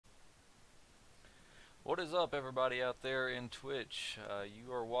What is up, everybody out there in Twitch?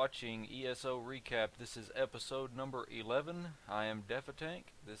 You are watching ESO Recap. This is episode number 11. I am Defatank.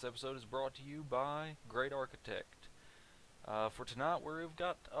 This episode is brought to you by Great Architect. For tonight, we've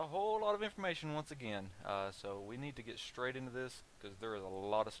got a whole lot of information once again. So we need to get straight into this because there is a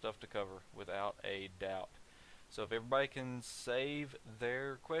lot of stuff to cover without a doubt. So if everybody can save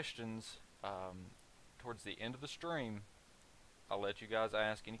their questions towards the end of the stream, I'll let you guys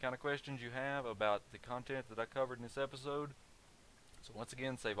ask any kind of questions you have about the content that I covered in this episode. So once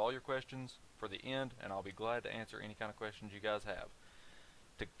again, save all your questions for the end, and I'll be glad to answer any kind of questions you guys have.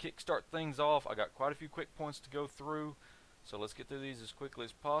 To kickstart things off, I got quite a few quick points to go through, so let's get through these as quickly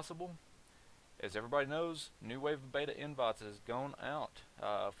as possible. As everybody knows, new wave of beta invites has gone out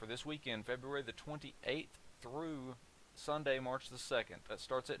for this weekend, February the 28th through Sunday, March the 2nd. That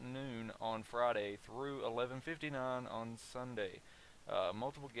starts at noon on Friday through 11:59 on Sunday.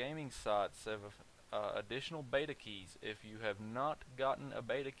 Multiple gaming sites have additional beta keys. If you have not gotten a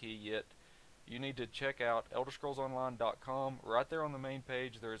beta key yet, you need to check out elderscrollsonline.com. Right there on the main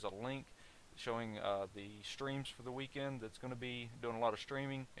page, there is a link showing the streams for the weekend. That's going to be doing a lot of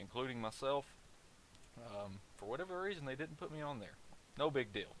streaming, including myself. For whatever reason, they didn't put me on there. No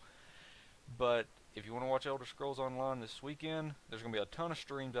big deal. But if you want to watch Elder Scrolls Online this weekend, there's going to be a ton of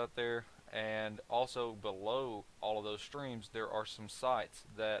streams out there, and also below all of those streams there are some sites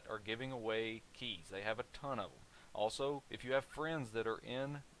that are giving away keys. They have a ton of them. Also, if you have friends that are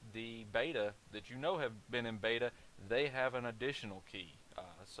in the beta that you know have been in beta, they have an additional key.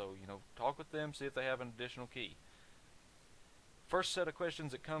 So, talk with them, see if they have an additional key. First set of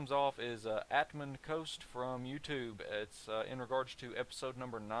questions that comes off is Atman Coast from YouTube. It's in regards to episode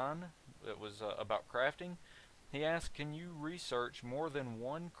number 9. It was about crafting. He asked, can you research more than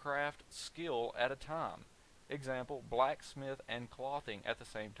one craft skill at a time? Example, blacksmith and clothing at the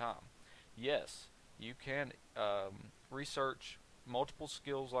same time. Yes, you can research multiple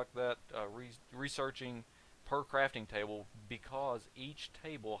skills like that, researching per crafting table, because each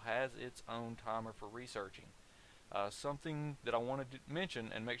table has its own timer for researching. Something that I wanted to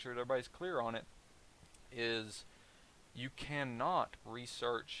mention and make sure that everybody's clear on it is you cannot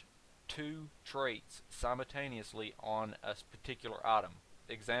research 2 traits simultaneously on a particular item.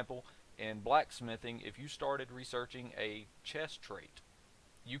 Example, in blacksmithing, if you started researching a chest trait,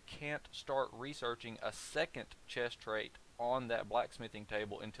 you can't start researching a second chest trait on that blacksmithing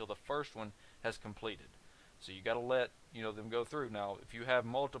table until the first one has completed. So you got to let them go through. Now, if you have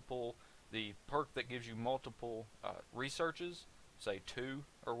multiple, the perk that gives you multiple researches, say 2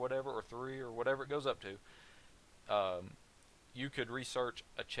 or whatever, or 3 or whatever it goes up to, you could research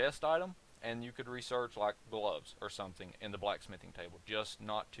a chest item, and you could research like gloves or something in the blacksmithing table, just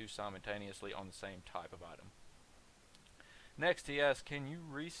not 2 simultaneously on the same type of item. Next, he asks, can you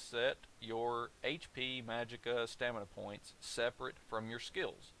reset your HP, Magicka, stamina points separate from your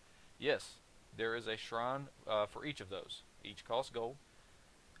skills? Yes, there is a shrine for each of those. Each costs gold.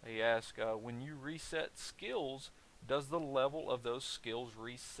 He asks, when you reset skills, does the level of those skills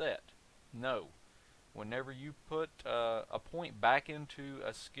reset? No. Whenever you put a point back into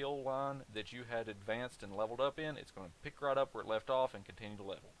a skill line that you had advanced and leveled up in, it's going to pick right up where it left off and continue to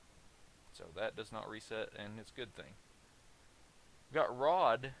level. So that does not reset, and it's a good thing. We've got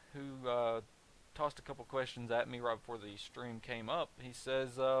Rod, who tossed a couple questions at me right before the stream came up. He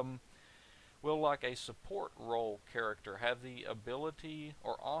says, will like a support role character have the ability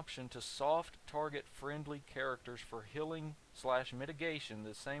or option to soft target friendly characters for healing / mitigation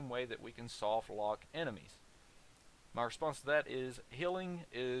the same way that we can soft lock enemies? My response to that is healing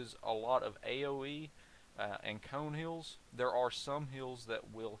is a lot of AoE and cone heals. There are some heals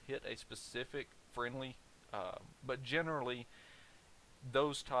that will hit a specific friendly, but generally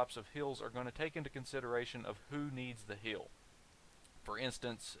those types of heals are going to take into consideration of who needs the heal. For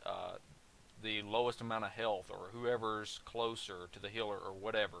instance, the lowest amount of health, or whoever's closer to the healer, or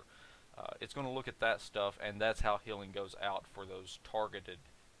whatever. It's going to look at that stuff, and that's how healing goes out for those targeted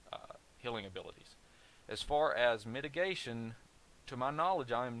healing abilities. As far as mitigation, to my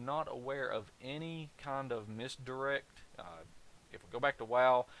knowledge, I am not aware of any kind of misdirect. If we go back to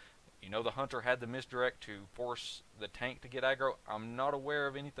WoW, the hunter had the misdirect to force the tank to get aggro. I'm not aware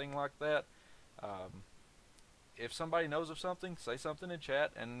of anything like that. If somebody knows of something, say something in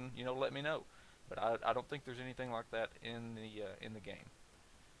chat and let me know. But I don't think there's anything like that in the game.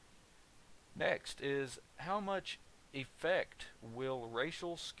 Next is, how much effect will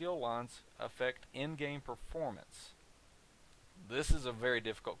racial skill lines affect in-game performance? This is a very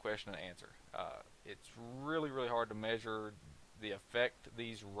difficult question to answer. It's really hard to measure the effect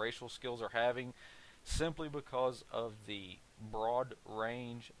these racial skills are having, simply because of the broad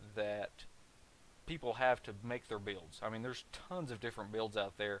range that people have to make their builds. I mean, there's tons of different builds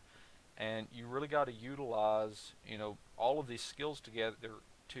out there, and you really got to utilize, you know, all of these skills together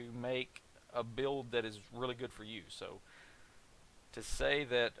to make a build that is really good for you. So to say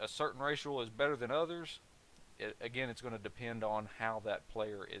that a certain racial is better than others, again, it's going to depend on how that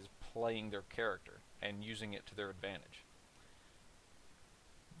player is playing their character and using it to their advantage.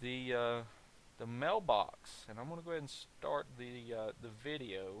 The mailbox, and I'm going to go ahead and start the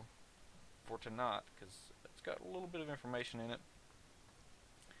video for tonight because it's got a little bit of information in it.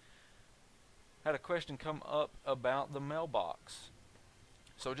 Had a question come up about the mailbox.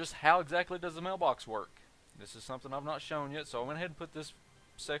 So just how exactly does the mailbox work? This is something I've not shown yet, so I went ahead and put this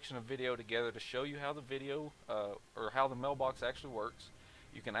section of video together to show you how the video or how the mailbox actually works.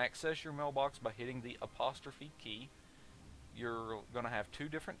 You can access your mailbox by hitting the apostrophe key. You're going to have two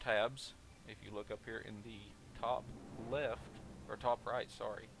different tabs. If you look up here in the top left, or top right,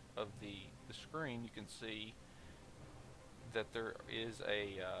 sorry, of the screen, you can see that there is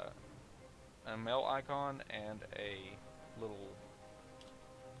a mail icon and a little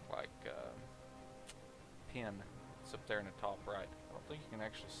like pin. It's up there in the top right. I don't think you can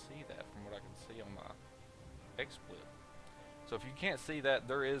actually see that from what I can see on my XSplit. So if you can't see that,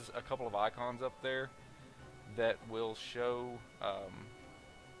 there is a couple of icons up there that will show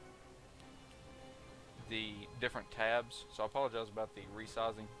the different tabs. So I apologize about the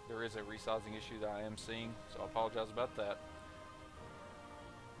resizing. There is a resizing issue that I am seeing, so I apologize about that.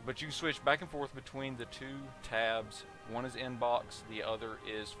 But you can switch back and forth between the two tabs. One is inbox, the other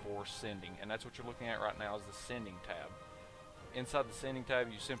is for sending, and that's what you're looking at right now is the sending tab. Inside the sending tab,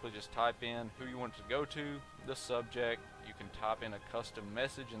 you simply just type in who you want it to go to, the subject. You can type in a custom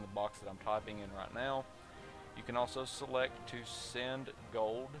message in the box that I'm typing in right now. You can also select to send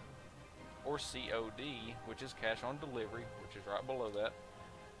gold or COD, which is cash on delivery, which is right below that.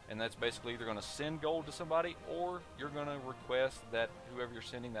 And that's basically either going to send gold to somebody, or you're going to request that whoever you're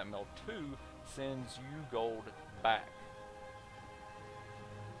sending that mail to sends you gold back.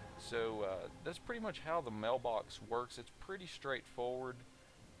 So that's pretty much how the mailbox works. It's pretty straightforward.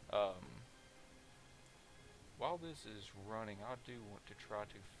 While this is running, I do want to try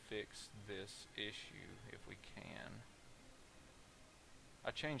to fix this issue if we can. I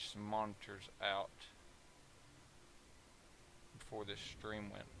changed some monitors out before this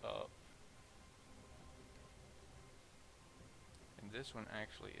stream went up, and this one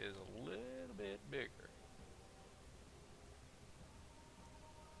actually is a little bit bigger.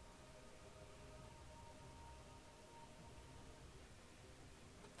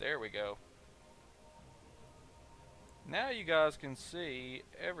 There we go. Now you guys can see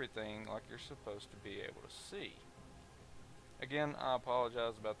everything like you're supposed to be able to see. Again, I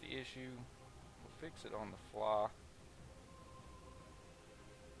apologize about the issue. We'll fix it on the fly.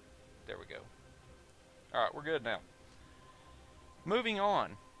 There we go. Alright, we're good now. Moving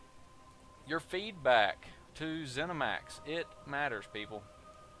on. Your feedback to ZeniMax. It matters, people.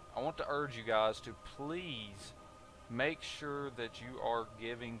 I want to urge you guys to please make sure that you are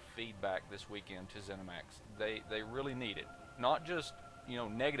giving feedback this weekend to ZeniMax. They really need it. Not just, you know,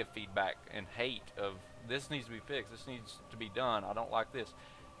 negative feedback and hate of this needs to be fixed, this needs to be done, I don't like this.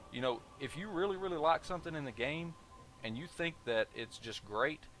 You know, if you really like something in the game and you think that it's just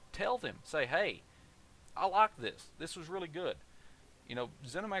great, tell them. Say, hey, I like this. This was really good. You know,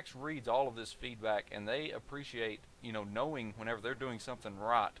 ZeniMax reads all of this feedback, and they appreciate, you know, knowing whenever they're doing something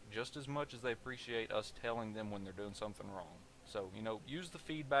right just as much as they appreciate us telling them when they're doing something wrong. So, you know, use the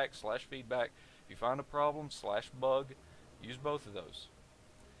feedback / feedback. If you find a problem / bug, use both of those.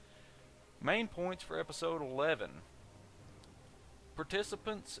 Main points for episode 11.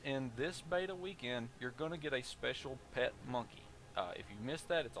 Participants in this beta weekend, you're going to get a special pet monkey. If you missed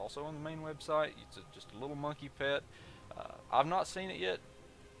that, it's also on the main website. It's just a little monkey pet. I've not seen it yet.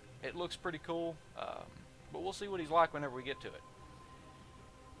 It looks pretty cool, but we'll see what he's like whenever we get to it.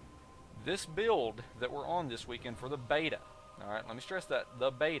 This build that we're on this weekend for the beta, alright, let me stress that,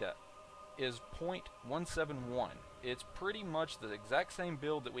 the beta is 0.171. It's pretty much the exact same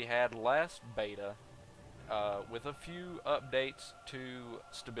build that we had last beta, with a few updates to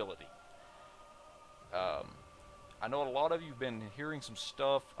stability. I know a lot of you have been hearing some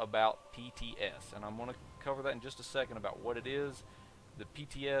stuff about PTS, and I'm going to cover that in just a second about what it is. The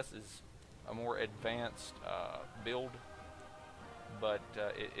PTS is a more advanced build, but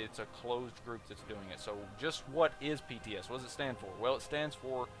it's a closed group that's doing it. So just what is PTS? What does it stand for? Well, it stands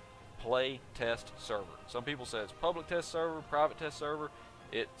for Play Test Server. Some people say it's public test server, private test server.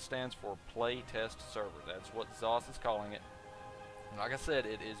 It stands for Play Test Server. That's what ZOS is calling it. Like I said,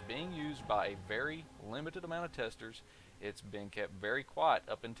 it is being used by a very limited amount of testers. It's been kept very quiet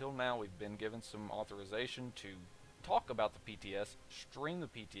up until now. We've been given some authorization to talk about the PTS, stream the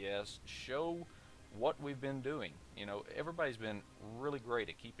PTS, show what we've been doing. You know, everybody's been really great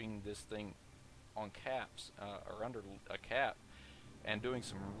at keeping this thing on caps, or under a cap, and doing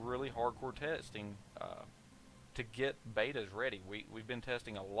some really hardcore testing to get betas ready. We've been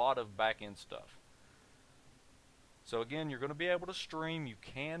testing a lot of back-end stuff. So again, you're going to be able to stream. You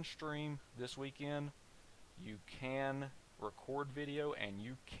can stream this weekend. You can record video, and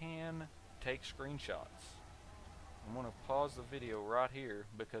you can take screenshots. I'm going to pause the video right here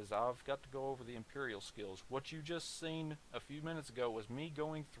because I've got to go over the Imperial skills. What you just seen a few minutes ago was me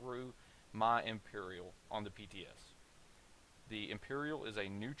going through my Imperial on the PTS. The Imperial is a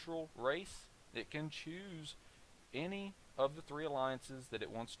neutral race. It can choose any of the 3 alliances that it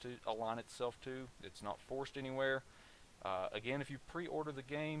wants to align itself to. It's not forced anywhere. Again, if you pre-order the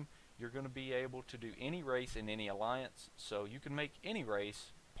game, you're going to be able to do any race in any alliance, so you can make any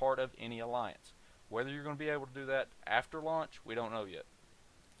race part of any alliance. Whether you're going to be able to do that after launch, we don't know yet.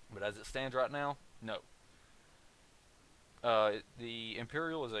 But as it stands right now, no. The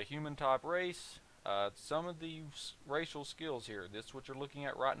Imperial is a human type race. Some of the racial skills here, this is what you're looking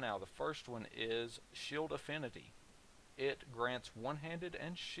at right now. The first one is Shield Affinity. It grants one-handed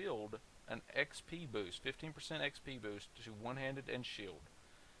and shield an XP boost, 15% XP boost to one-handed and shield.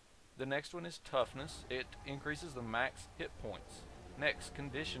 The next one is Toughness. It increases the max hit points. Next,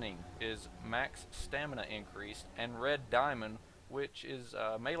 Conditioning is max stamina increase, and Red Diamond, which is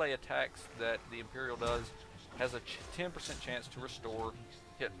melee attacks that the Imperial does, has a 10% chance to restore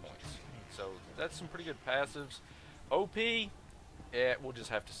hit points. So that's some pretty good passives. OP, we'll just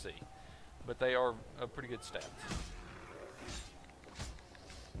have to see. But they are pretty good stats.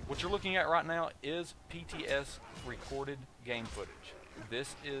 What you're looking at right now is PTS recorded game footage.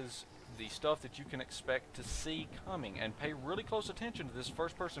 This is the stuff that you can expect to see coming, and pay really close attention to this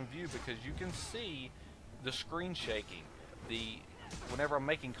first-person view because you can see the screen shaking. Whenever I'm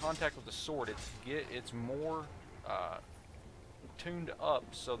making contact with the sword, it's more tuned up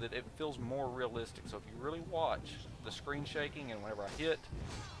so that it feels more realistic. So if you really watch the screen shaking, and whenever I hit,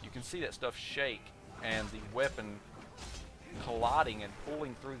 you can see that stuff shake and the weapon colliding and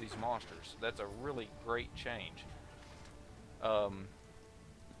pulling through these monsters. That's a really great change.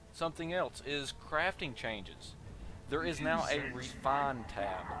 Something else is crafting changes. There is now a refine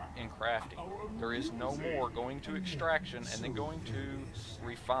tab in crafting. There is no more going to extraction and then going to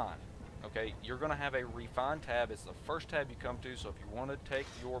refine. Okay, you're going to have a refine tab. It's the first tab you come to, so if you want to take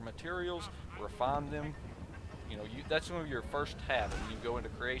your materials, refine them, you know, that's one of your first tab, and you go into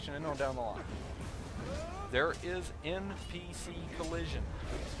creation and on down the line. There is NPC Collision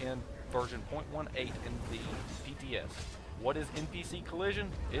in version 0.18 in the PTS. What is NPC Collision?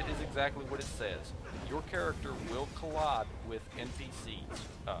 It is exactly what it says. Your character will collide with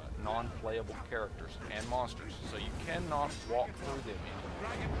NPCs, non-playable characters and monsters, so you cannot walk through them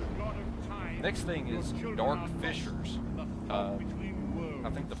anymore. Next thing is Dark Fissures. I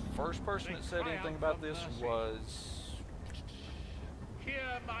think the first person that said anything about this was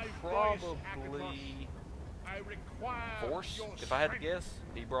probably Force, if I had to guess.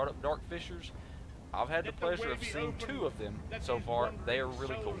 He brought up Dark Fissures. I've had the pleasure of seeing 2 of them so far. They are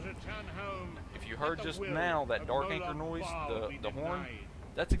really cool. If you heard just now that Dark Anchor noise, the horn,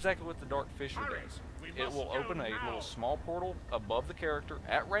 that's exactly what the Dark Fissure does. It will open a little small portal above the character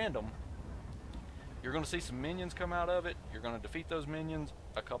at random. You're going to see some minions come out of it. You're going to defeat those minions.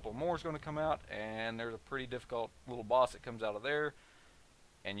 A couple more is going to come out, and there's a pretty difficult little boss that comes out of there.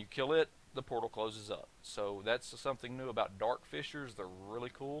 And you kill it, the portal closes up. So that's something new about Dark Fissures. They're really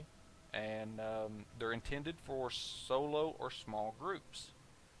cool. And they're intended for solo or small groups.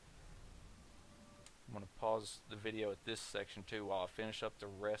 I'm going to pause the video at this section too while I finish up the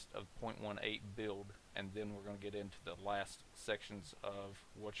rest of 0.18 build, and then we're going to get into the last sections of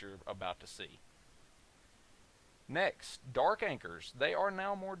what you're about to see. Next, Dark Anchors. They are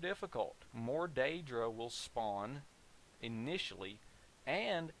now more difficult. More Daedra will spawn initially,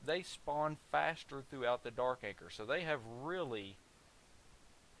 and they spawn faster throughout the Dark Anchor. So they have really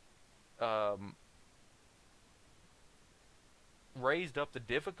raised up the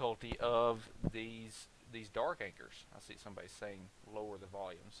difficulty of these Dark Anchors. I see somebody saying lower the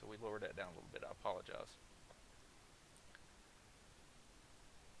volume, so we lowered that down a little bit. I apologize.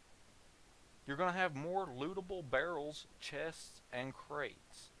 You're going to have more lootable barrels, chests, and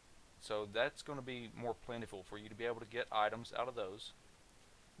crates. So that's going to be more plentiful for you to be able to get items out of those.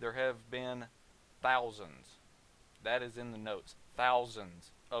 There have been thousands, that is in the notes,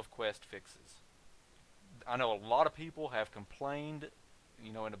 thousands of quest fixes. I know a lot of people have complained,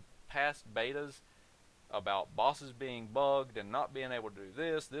 you know, in the past betas about bosses being bugged and not being able to do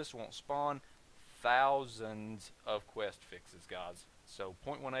this. This won't spawn. Thousands of quest fixes, guys. So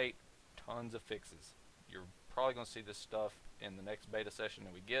 0.18, tons of fixes. You're probably going to see this stuff in the next beta session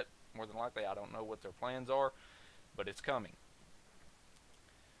that we get. More than likely, I don't know what their plans are, but it's coming.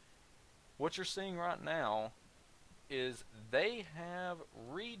 What you're seeing right now is they have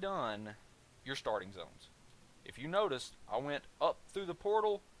redone your starting zones. If you noticed, I went up through the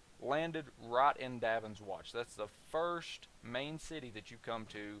portal, landed right in Davon's Watch. That's the first main city that you come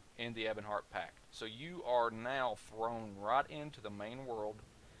to in the Ebonheart Pact. So you are now thrown right into the main world.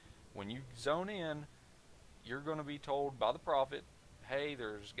 When you zone in, you're going to be told by the prophet, hey,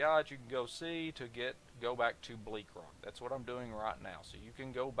 there's guys you can go see to go back to Bleak Rock. That's what I'm doing right now. So you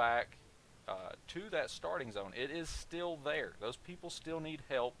can go back to that starting zone. It is still there. Those people still need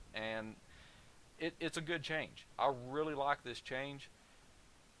help, and it's a good change. I really like this change.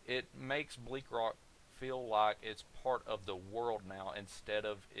 It makes Bleak Rock feel like it's part of the world now, instead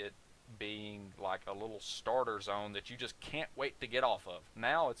of it being like a little starter zone that you just can't wait to get off of.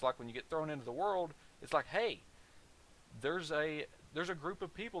 Now it's like when you get thrown into the world, it's like, hey, there's a group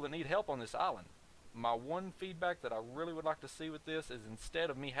of people that need help on this island. My one feedback that I really would like to see with this is, instead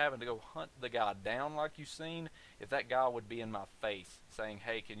of me having to go hunt the guy down like you've seen, if that guy would be in my face saying,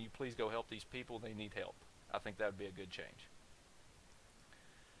 hey, can you please go help these people, they need help. I think that would be a good change.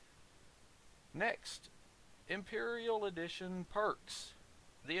 Next, Imperial Edition perks.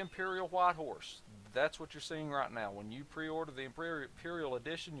 The Imperial White Horse. That's what you're seeing right now. When you pre-order the Imperial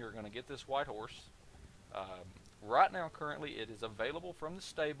Edition, you're going to get this white horse. Right now, currently, it is available from the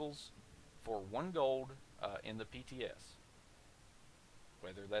stables for 1 gold in the PTS.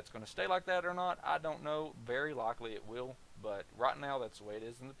 Whether that's going to stay like that or not, I don't know. Very likely it will, but right now that's the way it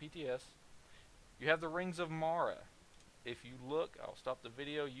is in the PTS. You have the Rings of Mara. If you look, I'll stop the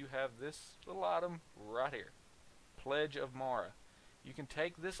video, you have this little item right here. Pledge of Mara. You can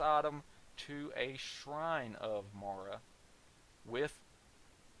take this item to a shrine of Mara with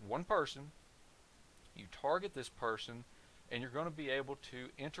one person. You target this person, and you're going to be able to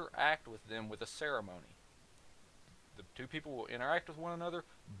interact with them with a ceremony. The two people will interact with one another.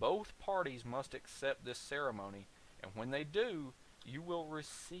 Both parties must accept this ceremony, and when they do, you will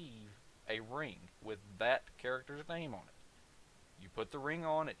receive a ring with that character's name on it. You put the ring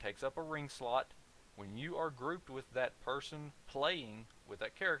on, it takes up a ring slot. When you are grouped with that person playing with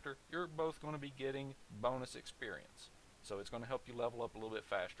that character, you're both going to be getting bonus experience. So it's going to help you level up a little bit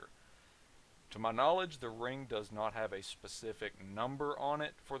faster. To my knowledge, the ring does not have a specific number on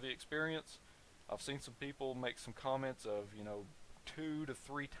it for the experience. I've seen some people make some comments of, 2 to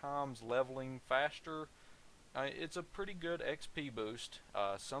 3 times leveling faster. It's a pretty good XP boost.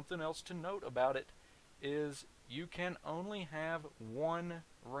 Something else to note about it is you can only have 1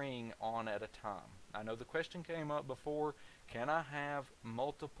 ring on at a time. I know the question came up before, can I have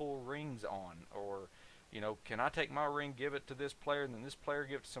multiple rings on? Or, can I take my ring, give it to this player, and then this player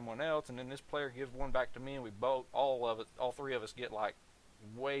give it to someone else, and then this player gives one back to me, and we both, all 3 of us get like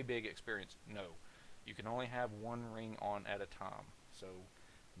way big experience? No. You can only have 1 ring on at a time. So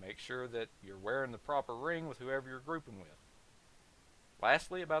make sure that you're wearing the proper ring with whoever you're grouping with.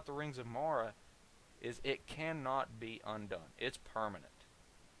 Lastly, about the Rings of Mara, is it cannot be undone. It's permanent.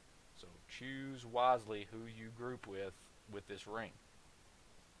 So choose wisely who you group with this ring.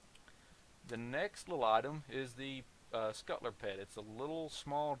 The next little item is the Scuttler Pet. It's a little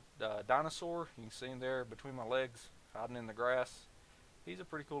small dinosaur. You can see him there between my legs, hiding in the grass. He's a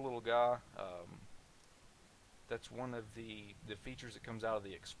pretty cool little guy. That's one of the features that comes out of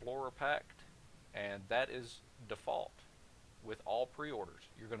the Explorer Pact, and that is default with all pre-orders.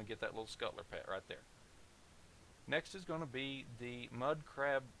 You're going to get that little Scuttler Pet right there. Next is going to be the Mud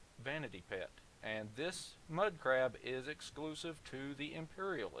Crab Vanity Pet, and this Mud Crab is exclusive to the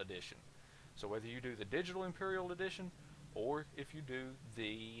Imperial Edition. So whether you do the Digital Imperial Edition or if you do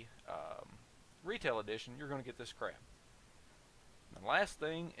the Retail Edition, you're going to get this crab. The last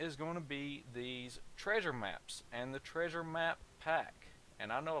thing is going to be these treasure maps and the treasure map pack.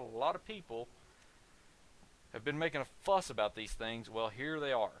 And I know a lot of people have been making a fuss about these things. Well, here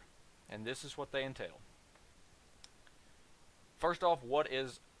they are, and this is what they entail. First off, what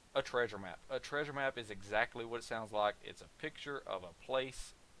is a treasure map? A treasure map is exactly what it sounds like. It's a picture of a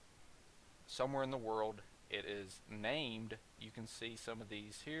place somewhere in the world. It is named. You can see some of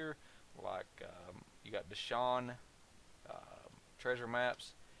these here, like you got Deshaun treasure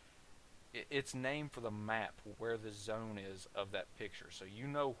maps. It's named for the map where the zone is of that picture, so you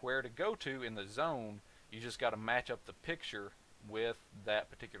know where to go to in the zone. You just got to match up the picture with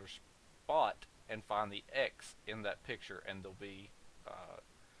that particular spot and find the X in that picture, and there'll be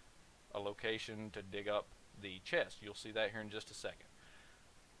a location to dig up the chest. You'll see that here in just a second.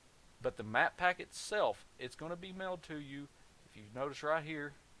 But the map pack itself, it's going to be mailed to you. If you notice right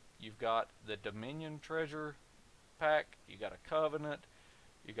here, you've got the Dominion treasure pack, you got a Covenant,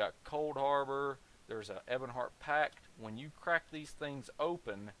 you got Cold Harbor, there's a Ebonheart Pact. When you crack these things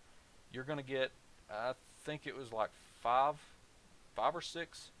open, you're going to get, I think it was like five or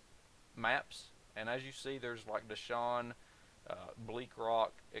six maps. And as you see, there's like Deshaun, Bleak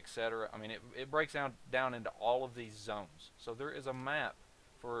Rock, etc. I mean, it breaks down into all of these zones. So there is a map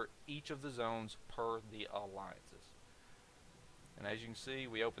for each of the zones per the alliances. And as you can see,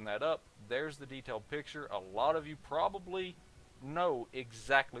 we open that up. There's the detailed picture. A lot of you probably know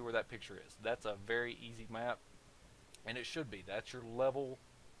exactly where that picture is. That's a very easy map, and it should be. That's your level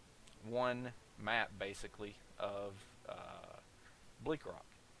 1 map, basically, of Bleak Rock.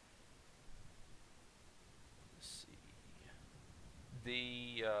 Let's see.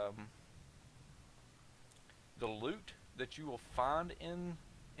 The loot that you will find in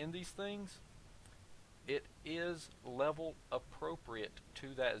these things, it is level appropriate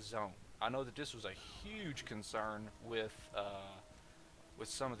to that zone. I know that this was a huge concern with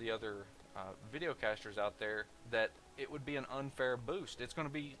some of the other video casters out there, that it would be an unfair boost. It's going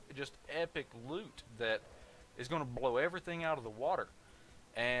to be just epic loot that is going to blow everything out of the water,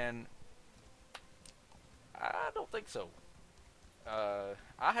 and I don't think so. I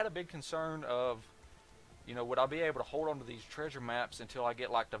had a big concern of, you know, would I be able to hold on to these treasure maps until I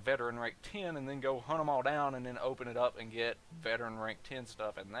get like the veteran rank 10 and then go hunt them all down and then open it up and get veteran rank 10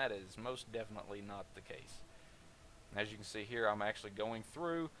 stuff, and that is most definitely not the case. As you can see here, I'm actually going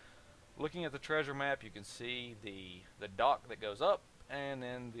through, looking at the treasure map. You can see the dock that goes up, and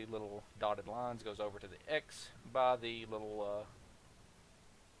then the little dotted lines goes over to the X by the little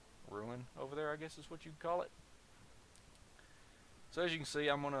ruin over there, I guess is what you'd call it. So as you can see,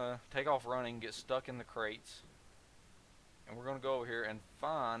 I'm going to take off running, get stuck in the crates, and we're going to go over here and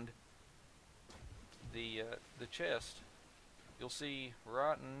find the chest. You'll see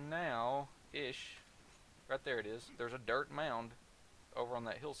right now-ish, right there it is, there's a dirt mound over on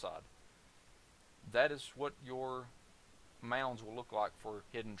that hillside. That is what your mounds will look like for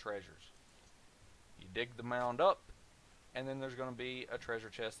hidden treasures. You dig the mound up, and then there's going to be a treasure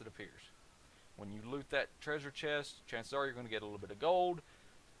chest that appears. When you loot that treasure chest, chances are you're going to get a little bit of gold.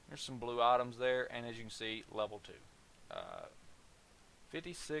 There's some blue items there, and as you can see, level 2.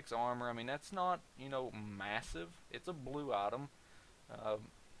 56 armor. I mean, that's not, you know, massive. It's a blue item.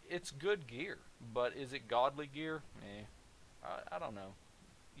 It's good gear, but is it godly gear? I don't know.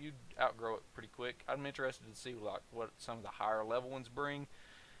 You'd outgrow it pretty quick. I'm interested to see like what some of the higher level ones bring,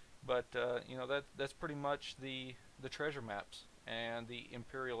 but you know, that's pretty much the treasure maps and the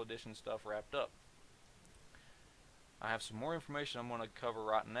Imperial Edition stuff wrapped up. I have some more information I'm going to cover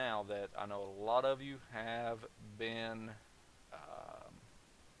right now that I know a lot of you have been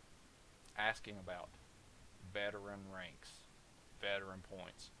asking about. Veteran ranks, veteran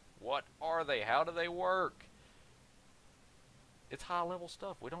points. What are they? How do they work? It's high level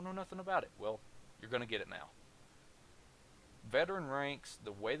stuff. We don't know nothing about it. Well, you're going to get it now. Veteran ranks,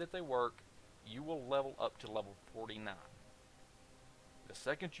 the way that they work, you will level up to level 49. The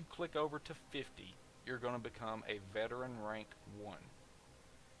second you click over to 50, you're going to become a veteran rank 1.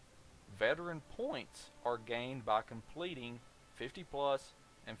 Veteran points are gained by completing 50 plus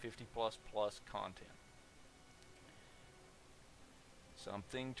and 50 plus content.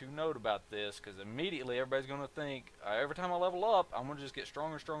 Something to note about this, because immediately everybody's going to think, every time I level up, I'm going to just get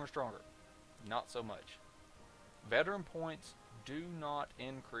stronger, stronger, stronger. Not so much. Veteran points do not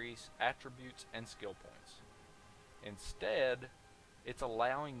increase attributes and skill points. Instead, it's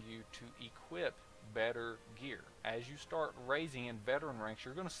allowing you to equip better gear. As you start raising in veteran ranks,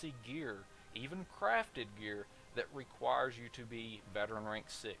 you're going to see gear, even crafted gear, that requires you to be veteran rank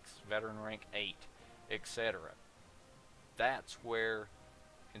 6, veteran rank 8, etc. That's where,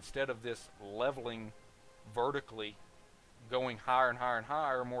 instead of this leveling vertically, going higher and higher and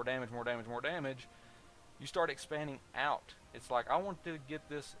higher, more damage, more damage, more damage, you start expanding out. It's like, I want to get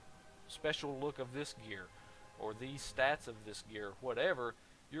this special look of this gear, or these stats of this gear, whatever.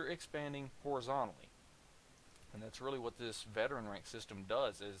 You're expanding horizontally. And that's really what this veteran rank system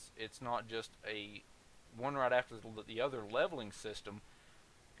does, is it's not just a one right after the other leveling system.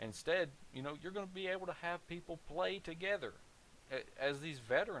 Instead, you know, you're going to be able to have people play together as these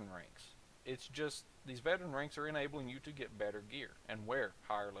veteran ranks. It's just, these veteran ranks are enabling you to get better gear and wear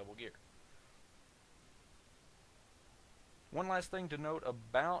higher level gear. One last thing to note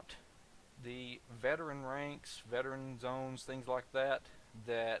about the veteran ranks, veteran zones, things like that,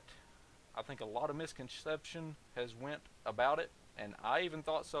 that I think a lot of misconception has went about it, And I even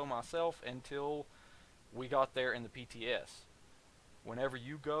thought so myself until we got there in the PTS. Whenever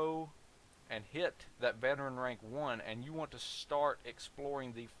you go and hit that veteran rank 1 and you want to start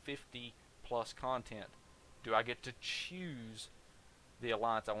exploring the 50 plus content, do I get to choose the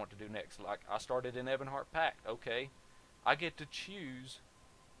alliance I want to do next? Like, I started in Ebonheart Pact. Okay, I get to choose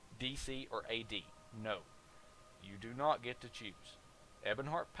DC or AD. No, you do not get to choose.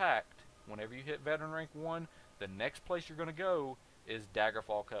 Ebonheart Pact, whenever you hit veteran rank 1, the next place you're going to go is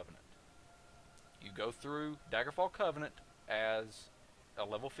Daggerfall Covenant. You go through Daggerfall Covenant as a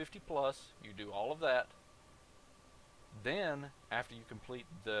level 50 plus, you do all of that. Then, after you complete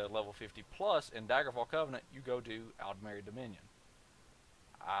the level 50 plus in Daggerfall Covenant, you go do Aldmeri Dominion.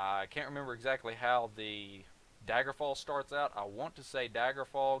 I can't remember exactly how the Daggerfall starts out. I want to say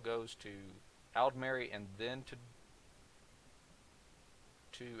Daggerfall goes to Aldmeri and then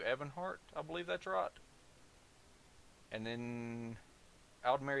to Ebonheart. I believe that's right. And then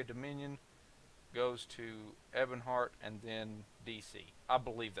Aldmeri Dominion goes to Ebonheart and then DC. I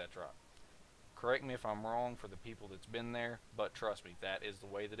believe that's right. Correct me if I'm wrong for the people that's been there, but trust me, that is the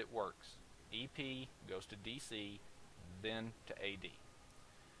way that it works. EP goes to DC, then to AD.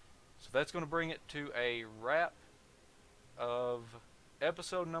 So that's going to bring it to a wrap of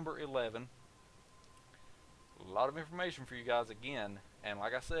episode number 11. A lot of information for you guys again, and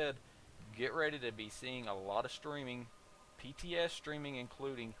like I said, get ready to be seeing a lot of streaming, PTS streaming,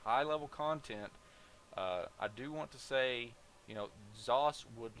 including high level content. I do want to say, you know, Zos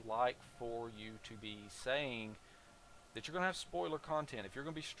would like for you to be saying that you're going to have spoiler content. If you're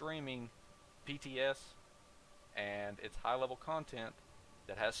going to be streaming PTS and it's high level content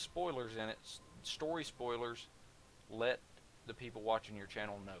that has spoilers in it, story spoilers, let the people watching your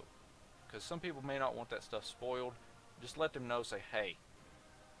channel know. Because some people may not want that stuff spoiled. Just let them know, say, hey,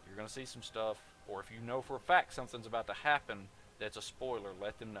 you're going to see some stuff, or if you know for a fact something's about to happen that's a spoiler,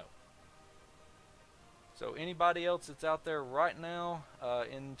 let them know. So anybody else that's out there right now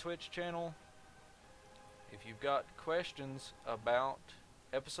in Twitch channel, if you've got questions about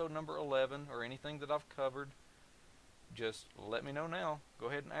episode number 11 or anything that I've covered, just let me know now. Go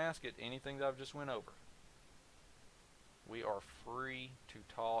ahead and ask it, anything that I've just went over. We are free to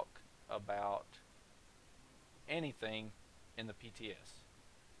talk about anything in the PTS.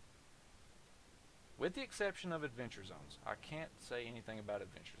 With the exception of Adventure Zones. I can't say anything about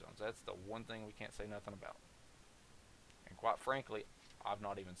Adventure Zones. That's the one thing we can't say nothing about. And quite frankly, I've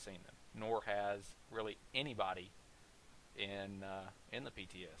not even seen them. Nor has really anybody in the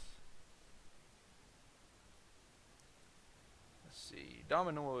PTS. Let's see.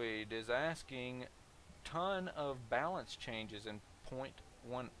 Dominoid is asking, ton of balance changes in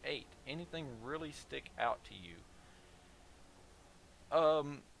 0.18. Anything really stick out to you?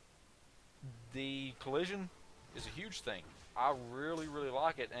 The collision is a huge thing. I really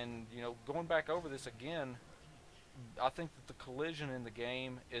like it, and you know, going back over this again, I think that the collision in the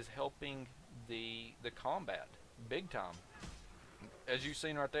game is helping the combat big time. As you've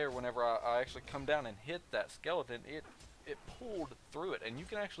seen right there, whenever I actually come down and hit that skeleton, it pulled through it, and you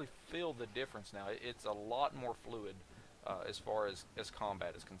can actually feel the difference now. It's a lot more fluid as far as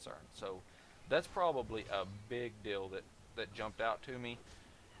combat is concerned. So that's probably a big deal that jumped out to me.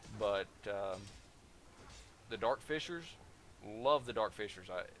 But the Dark Fissures, love the Dark Fissures.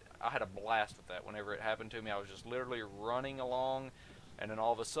 I had a blast with that. Whenever it happened to me, I was just literally running along, and then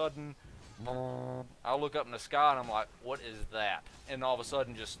all of a sudden, I look up in the sky and I'm like, what is that? And all of a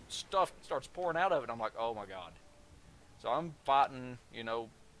sudden, just stuff starts pouring out of it. And I'm like, oh my god. So I'm fighting, you know,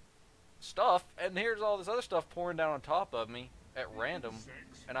 stuff, and here's all this other stuff pouring down on top of me at random,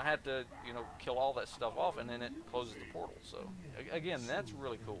 and I had to, you know, kill all that stuff off, and then it closes the portal. So again, that's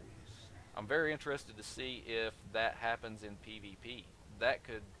really cool. I'm very interested to see if that happens in PvP. That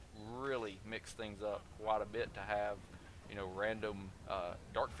could really mix things up quite a bit to have, you know, random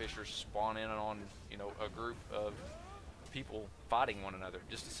Dark Fissures spawn in on, you know, a group of people fighting one another,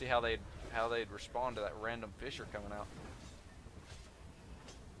 just to see how they'd respond to that random fissure coming out.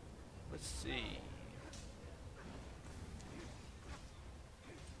 Let's see.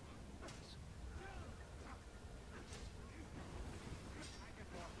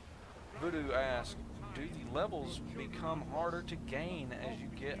 Voodoo asks, do the levels become harder to gain as you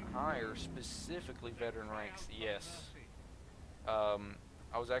get higher, specifically veteran ranks? Yes. I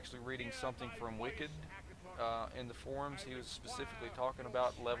was actually reading something from Wicked in the forums. He was specifically talking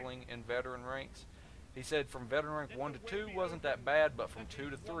about leveling in veteran ranks. He said from veteran rank 1 to 2 wasn't that bad, but from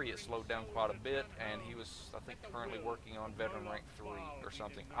 2 to 3 it slowed down quite a bit, and he was, I think, currently working on veteran rank 3 or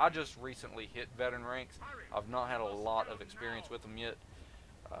something. I just recently hit veteran ranks. I've not had a lot of experience with them yet.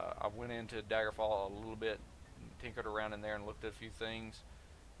 I went into Daggerfall a little bit tinkered around in there and looked at a few things,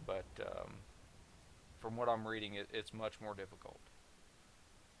 but from what I'm reading, it's much more difficult.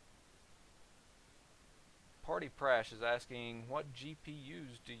 Party Prash is asking, what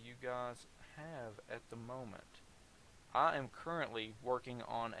GPUs do you guys have at the moment? I am currently working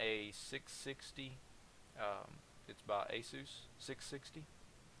on a 660. It's by Asus 660.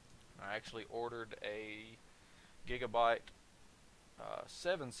 I actually ordered a Gigabyte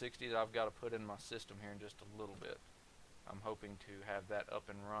 760 that I've got to put in my system here in just a little bit. I'm hoping to have that up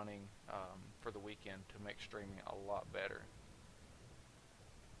and running for the weekend to make streaming a lot better.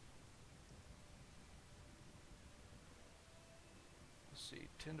 Let's see,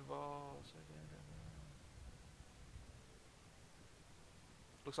 Tendival.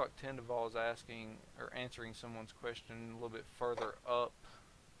 Looks like Tendival is asking or answering someone's question a little bit further up.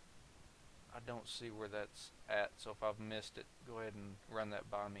 I don't see where that's at, so if I've missed it, go ahead and run that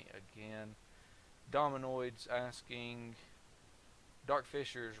by me again. Dominoid's asking, Dark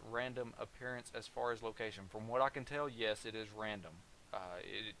Fissures random appearance as far as location. From what I can tell, yes, it is random.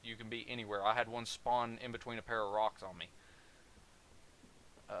 You can be anywhere. I had one spawn in between a pair of rocks on me.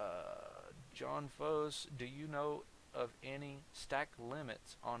 John Foes, do you know of any stack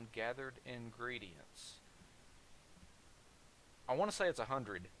limits on gathered ingredients? I want to say it's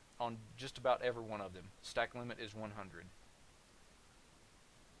 100 on just about every one of them. Stack limit is 100.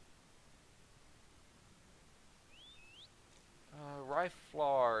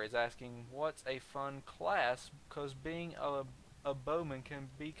 Riflar is asking, what's a fun class? Because being a bowman can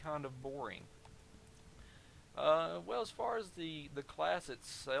be kind of boring. Well, as far as the class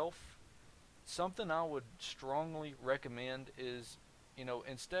itself, something I would strongly recommend is, you know,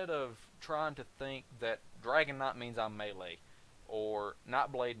 instead of trying to think that Dragon Knight means I'm melee, or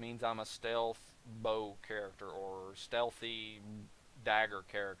Nightblade means I'm a stealth bow character, or stealthy dagger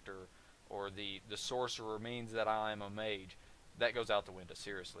character, or the sorcerer means that I'm a mage, that goes out the window.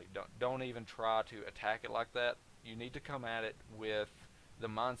 Seriously, don't even try to attack it like that. You need to come at it with the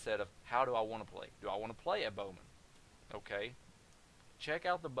mindset of, how do I want to play? Do I want to play a bowman? Okay, check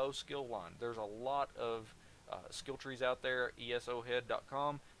out the bow skill line. There's a lot of skill trees out there.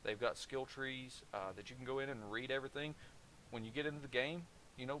 ESOhead.com, they've got skill trees that you can go in and read everything. When you get into the game,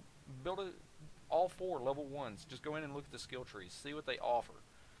 you know, build all 4 level 1s. Just go in and look at the skill trees, see what they offer.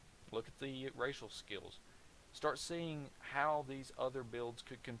 Look at the racial skills. Start seeing how these other builds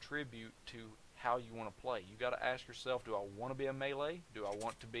could contribute to how you want to play. You got to ask yourself, do I want to be a melee? Do I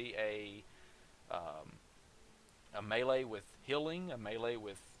want to be a melee with healing, a melee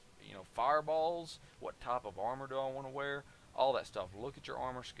with, you know, fireballs? What type of armor do I want to wear? All that stuff. Look at your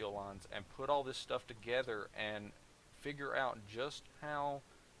armor skill lines and put all this stuff together and figure out just how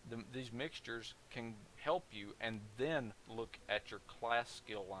these mixtures can help you, and then look at your class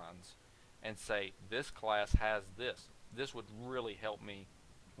skill lines and say, this class has this. This would really help me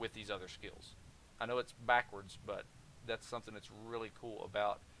with these other skills. I know it's backwards, but that's something that's really cool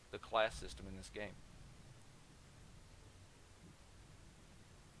about the class system in this game.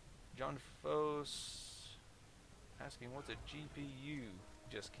 John Foss asking, what's a GPU?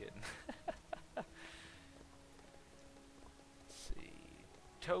 Just kidding. Let's see.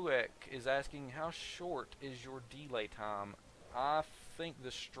 Toek is asking, how short is your delay time? I think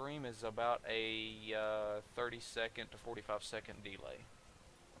the stream is about a 30-second to 45-second delay.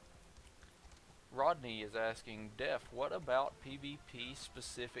 Rodney is asking, Def, what about PvP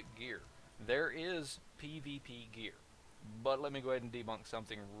specific gear? There is PvP gear, but let me go ahead and debunk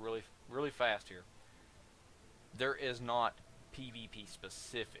something really fast here. There is not PvP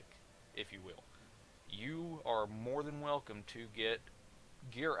specific, if you will. You are more than welcome to get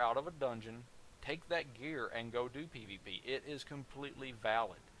gear out of a dungeon, take that gear and go do PvP. It is completely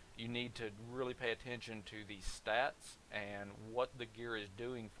valid. You need to really pay attention to the stats and what the gear is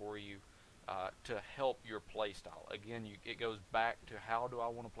doing for you to help your playstyle. Again, it goes back to, how do I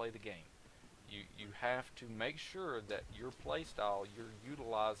want to play the game? You have to make sure that your playstyle, you're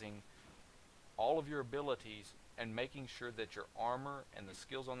utilizing all of your abilities and making sure that your armor and the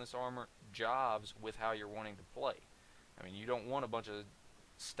skills on this armor jives with how you're wanting to play. I mean, you don't want a bunch of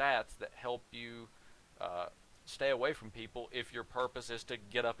stats that help you stay away from people if your purpose is to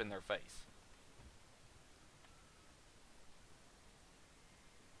get up in their face.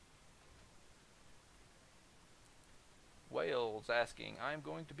 Wales asking, I'm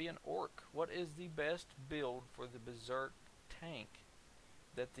going to be an orc. What is the best build for the berserk tank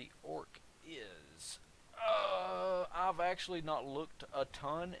that the orc is? I've actually not looked a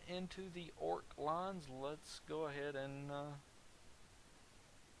ton into the orc lines. Let's go ahead and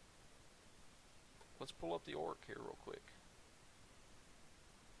let's pull up the orc here real quick.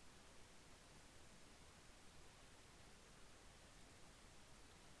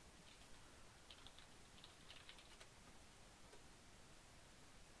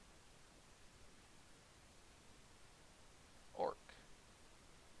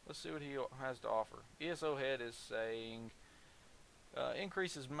 let's see what he has to offer. ESO head is saying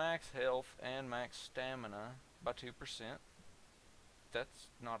increases max health and max stamina by 2%. That's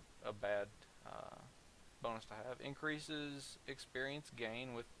not a bad bonus to have. Increases experience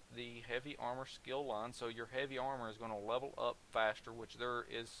gain with the heavy armor skill line, so your heavy armor is going to level up faster, which there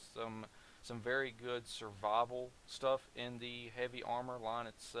is some very good survival stuff in the heavy armor line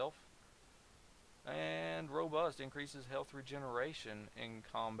itself. And robust increases health regeneration in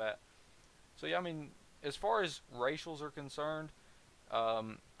combat. So yeah, I mean, as far as racials are concerned,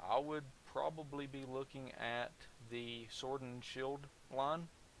 I would probably be looking at the sword and shield line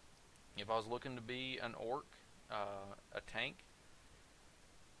if I was looking to be an orc, a tank.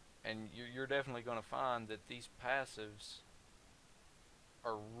 And you're definitely going to find that these passives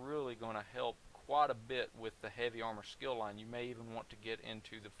are really going to help quite a bit with the heavy armor skill line. You may even want to get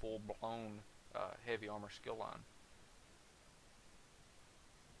into the full-blown heavy armor skill line.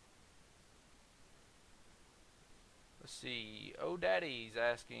 Let's see. Oh Daddy's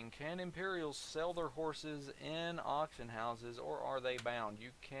asking, can Imperials sell their horses in auction houses, or are they bound? You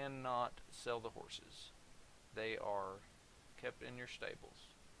cannot sell the horses. They are kept in your stables.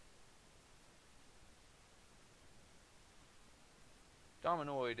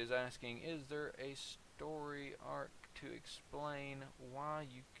 Dominoid is asking, is there a story arc to explain why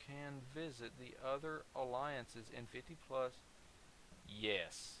you can visit the other alliances in 50 plus?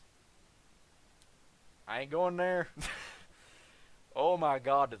 Yes. I ain't going there. Oh my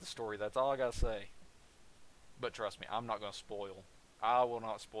god to the story, that's all I gotta say. But trust me, I'm not gonna spoil. I will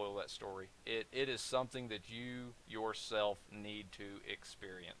not spoil that story. It is something that you yourself need to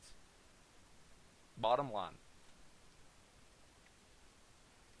experience. Bottom line.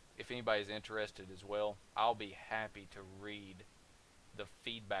 If anybody's interested as well, I'll be happy to read the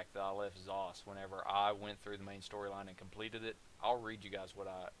feedback that I left Zoss whenever I went through the main storyline and completed it. I'll read you guys what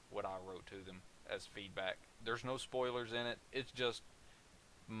I wrote to them as feedback. There's no spoilers in it. It's just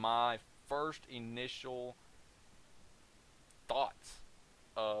my first initial thoughts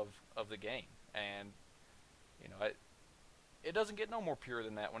of the game, and you know, it doesn't get no more pure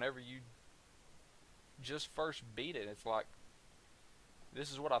than that. Whenever you just first beat it, it's like, this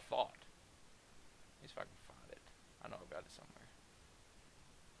is what I thought. Let me see if I can find it. I know I've got it somewhere.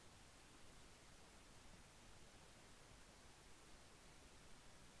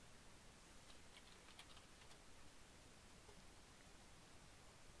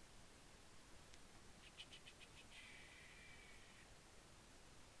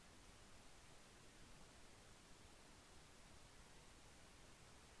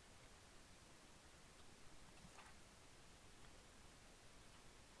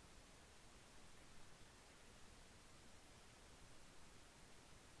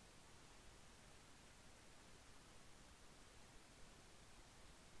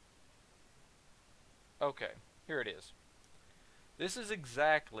 Okay, here it is. This is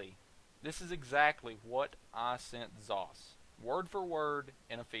exactly what I sent Zoss, word for word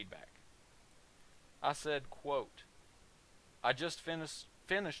in a feedback. I said, quote, I just finished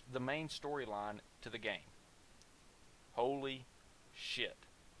the main storyline to the game. Holy shit.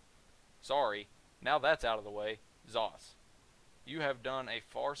 Sorry, now that's out of the way, Zoss. You have done a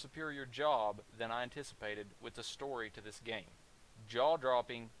far superior job than I anticipated with the story to this game.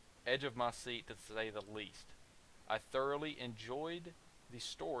 Jaw-dropping, edge of my seat to say the least. I thoroughly enjoyed the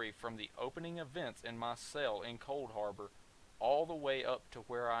story from the opening events in my cell in Cold Harbor all the way up to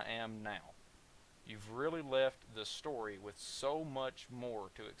where I am now. You've really left the story with so much more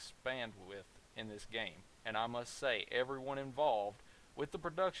to expand with in this game, and I must say everyone involved with the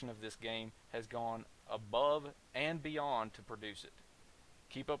production of this game has gone above and beyond to produce it.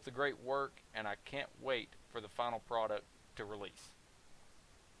 Keep up the great work, and I can't wait for the final product to release.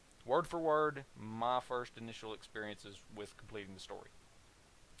 Word for word, my first initial experiences with completing the story.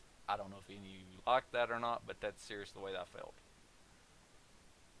 I don't know if any of you like that or not, but that's seriously the way that I felt.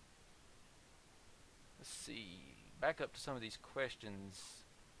 Let's see. Back up to some of these questions.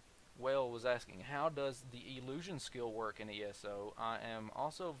 Well was asking, how does the illusion skill work in ESO? I am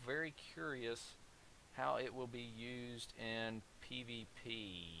also very curious how it will be used in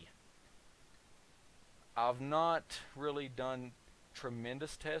PvP. I've not really done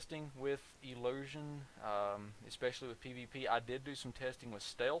tremendous testing with illusion, especially with PvP. I did do some testing with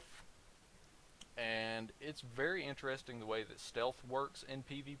stealth, and it's very interesting the way that stealth works in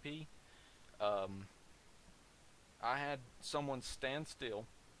PvP. I had someone stand still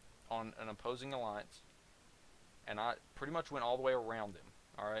on an opposing alliance, and I pretty much went all the way around them.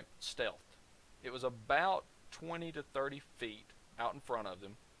 Alright, stealth. It was about 20 to 30 feet out in front of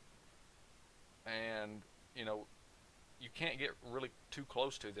them, and you know, you can't get really too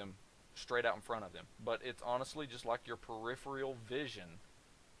close to them straight out in front of them. But it's honestly just like your peripheral vision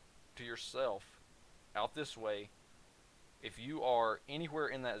to yourself out this way. If you are anywhere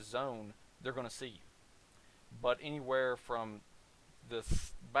in that zone, they're going to see you. But anywhere from the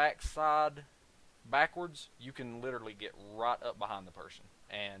back side backwards, you can literally get right up behind the person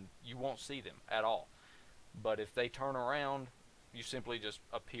and you won't see them at all. But if they turn around, you simply just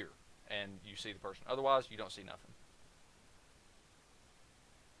appear and you see the person. Otherwise, you don't see nothing.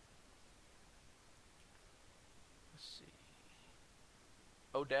 Let's see.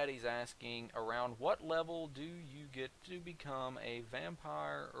 Oh, Daddy's asking, around what level do you get to become a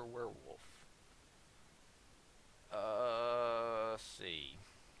vampire or werewolf? Let's see.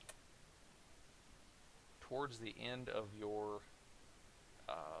 Towards the end of your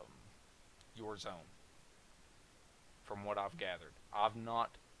zone, from what I've gathered. I've not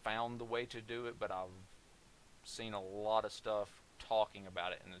found the way to do it, but I've seen a lot of stuff talking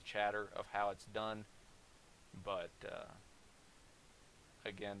about it in the chatter of how it's done. But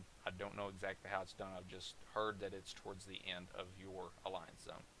again, I don't know exactly how it's done. I've just heard that it's towards the end of your alliance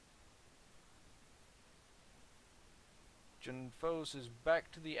zone. Junfos is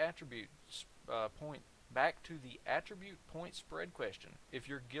back to the attribute point spread question. If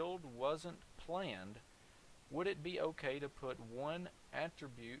your guild wasn't planned, would it be okay to put one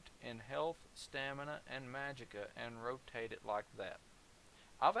attribute in health, stamina, and magicka and rotate it like that?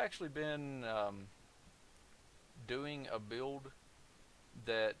 I've actually been doing a build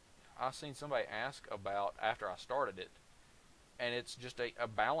that I've seen somebody ask about after I started it, and it's just a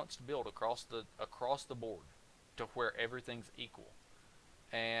balanced build across the board to where everything's equal,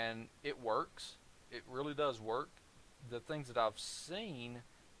 and it works. It really does work. The things that I've seen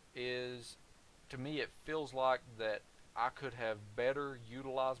is, to me, it feels like that I could have better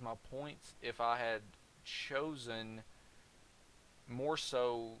utilized my points if I had chosen more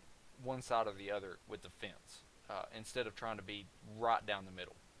so one side or the other with the fence, instead of trying to be right down the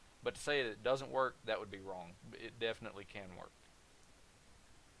middle. But to say that it doesn't work, that would be wrong. It definitely can work.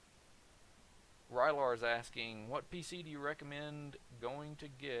 Rylar is asking, what PC do you recommend going to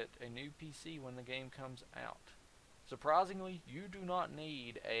get a new PC when the game comes out? Surprisingly, you do not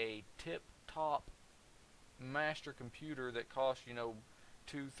need a tip-top master computer that costs, $2,000,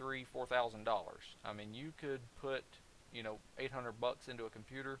 $3,000, $4,000. I mean, you could put, $800 into a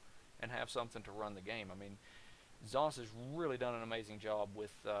computer and have something to run the game. I mean, Zos has really done an amazing job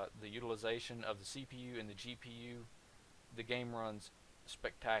with the utilization of the CPU and the GPU. The game runs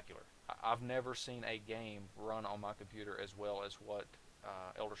spectacular. I've never seen a game run on my computer as well as what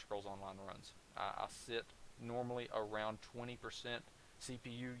Elder Scrolls Online runs. I sit normally around 20%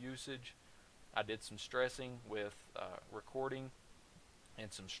 CPU usage. I did some stressing with recording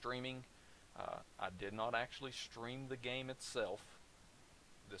and some streaming. I did not actually stream the game itself.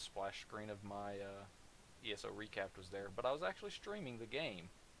 The splash screen of my ESO recap was there, but I was actually streaming the game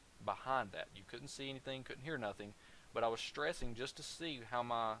behind that. You couldn't see anything, couldn't hear nothing, but I was stressing just to see how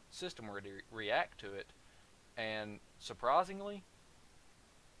my system would react to it, and surprisingly,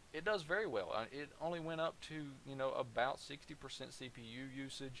 it does very well. It only went up to, about 60% CPU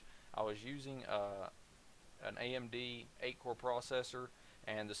usage. I was using an AMD 8-core processor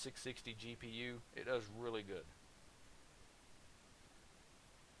and the 660 GPU. It does really good.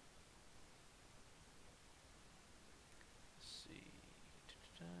 Let's see.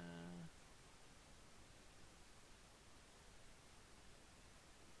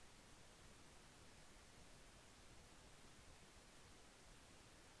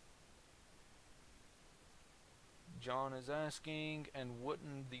 John is asking, and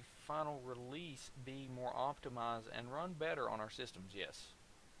wouldn't the final release be more optimized and run better on our systems? Yes.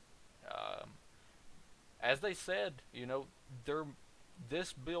 As they said,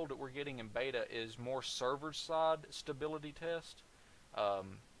 this build that we're getting in beta is more server side stability test.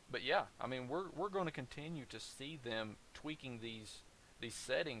 But yeah, I mean, we're going to continue to see them tweaking these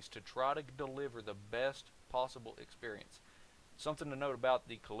settings to try to deliver the best possible experience. Something to note about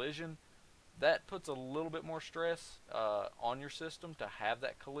the collision, that puts a little bit more stress on your system to have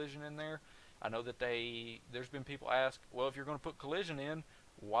that collision in there. I know that there's been people ask, well, if you're going to put collision in,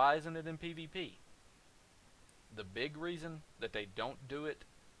 why isn't it in PvP? The big reason that they don't do it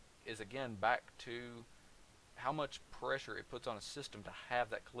is, again, back to how much pressure it puts on a system to have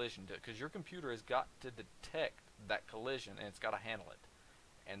that collision, because your computer has got to detect that collision and it's got to handle it,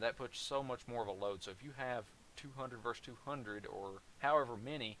 and that puts so much more of a load. So if you have 200 versus 200 or however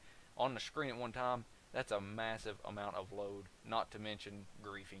many on the screen at one time, that's a massive amount of load, not to mention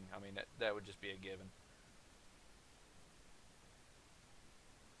griefing. I mean, that would just be a given.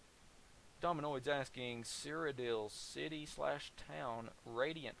 Dominoid's asking, Cyrodiil City slash Town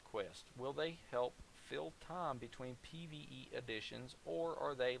Radiant Quest, will they help fill time between PvE editions, or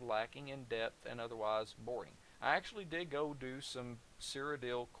are they lacking in depth and otherwise boring? I actually did go do some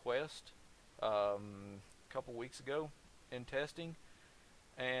Cyrodiil quest a couple weeks ago in testing,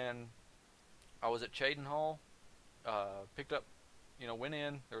 and I was at Chaden Hall, picked up, went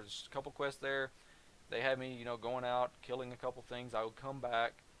in, there was a couple quests there. They had me, going out, killing a couple things. I would come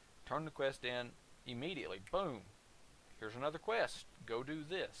back, turn the quest in, immediately, boom, here's another quest, go do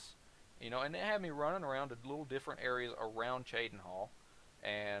this. And they had me running around to little different areas around Chaden Hall,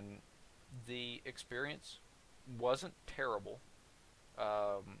 and the experience wasn't terrible.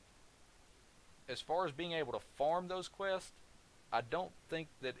 As far as being able to farm those quests, I don't think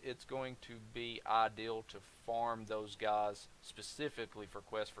that it's going to be ideal to farm those guys specifically for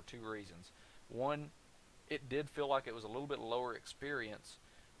quests for two reasons. One, it did feel like it was a little bit lower experience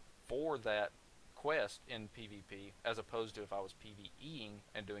for that quest in PvP as opposed to if I was PvEing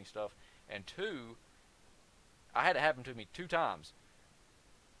and doing stuff. And two, I had it happen to me 2 times.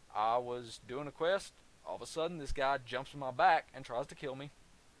 I was doing a quest, all of a sudden this guy jumps on my back and tries to kill me.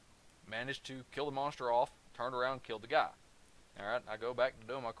 Managed to kill the monster off, turned around, killed the guy. Alright, I go back to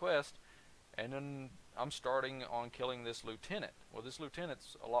doing my quest, and then I'm starting on killing this lieutenant. Well, this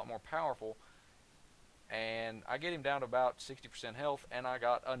lieutenant's a lot more powerful, and I get him down to about 60% health, and I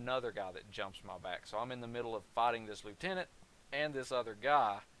got another guy that jumps my back. So I'm in the middle of fighting this lieutenant and this other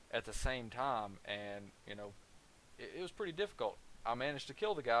guy at the same time, and it was pretty difficult. I managed to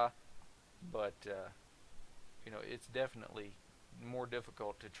kill the guy, but it's definitely more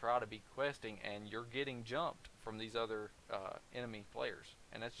difficult to try to be questing and you're getting jumped from these other enemy players,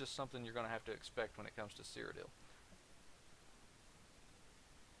 and that's just something you're going to have to expect when it comes to Cyrodiil.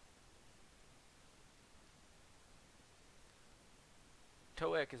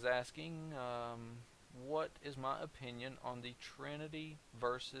 Toek is asking, what is my opinion on the Trinity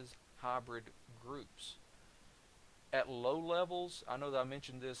versus hybrid groups? At low levels, I know that I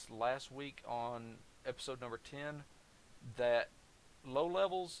mentioned this last week on episode number 10, that low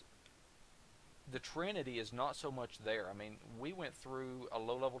levels, the Trinity is not so much there. I mean, we went through a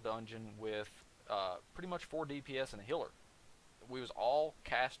low level dungeon with pretty much 4 DPS and a healer. We was all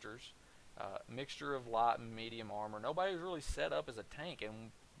casters, mixture of light and medium armor. Nobody was really set up as a tank,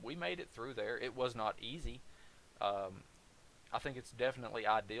 and we made it through there. It was not easy. I think it's definitely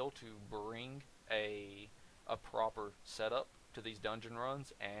ideal to bring a proper setup to these dungeon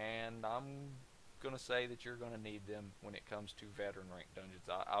runs, and I'm going to say that you're going to need them when it comes to veteran rank dungeons.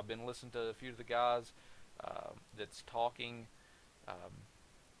 I've been listening to a few of the guys that's talking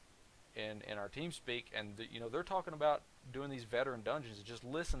in our team speak, and they're talking about doing these veteran dungeons and just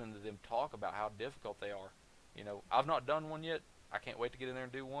listening to them talk about how difficult they are. I've not done one yet. I can't wait to get in there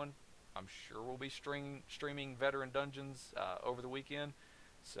and do one. I'm sure we'll be streaming veteran dungeons over the weekend,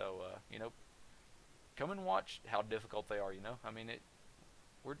 so come and watch how difficult they are. I mean,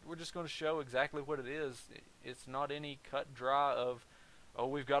 we're just going to show exactly what it is. It's not any cut dry of, oh,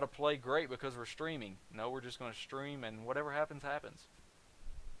 we've got to play great because we're streaming. No, we're just going to stream, and whatever happens, happens.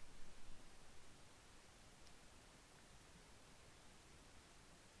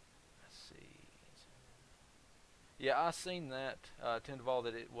 Let's see. Yeah, I seen that, Tendaval,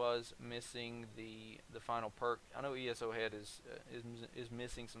 that it was missing the final perk. I know ESO Head is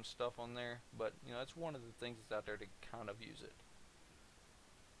missing some stuff on there, but it's one of the things that's out there to kind of use it.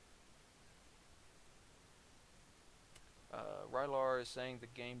 Rylar is saying the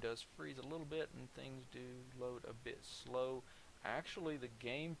game does freeze a little bit and things do load a bit slow. Actually, the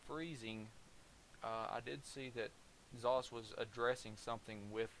game freezing, I did see that Zos was addressing something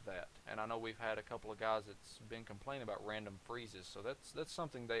with that, and I know we've had a couple of guys that's been complaining about random freezes, so that's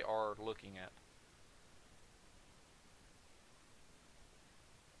something they are looking at.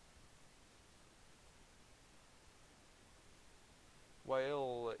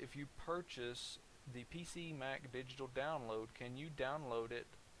 Well, if you purchase the PC Mac digital download, can you download it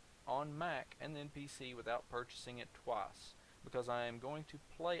on Mac and then PC without purchasing it twice? Because I am going to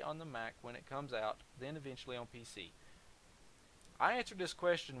play on the Mac when it comes out, then eventually on PC. I answered this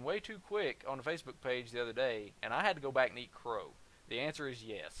question way too quick on the Facebook page the other day, and I had to go back and eat crow. The answer is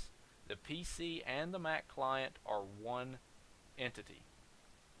yes. The PC and the Mac client are one entity.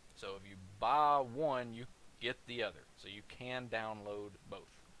 So if you buy one, you get the other. So you can download both.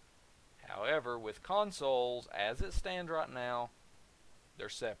 However, with consoles, as it stands right now, they're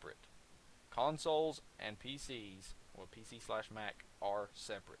separate. Consoles and PCs, or PC/Mac, are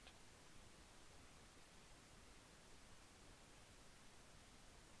separate.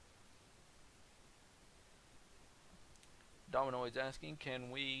 Dominoid's asking,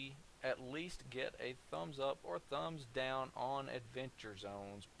 can we at least get a thumbs up or thumbs down on Adventure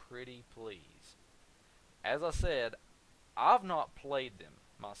Zones, pretty please. As I said, I've not played them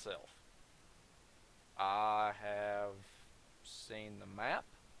myself. I have seen the map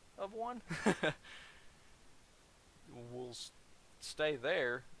of one. We'll stay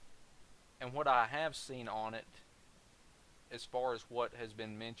there. And what I have seen on it, as far as what has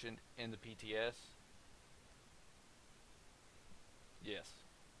been mentioned in the PTS, yes,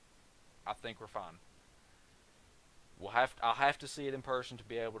 I think we're fine. I'll have to see it in person to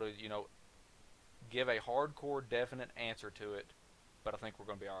be able to, give a hardcore, definite answer to it. But I think we're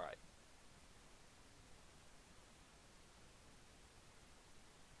going to be all right.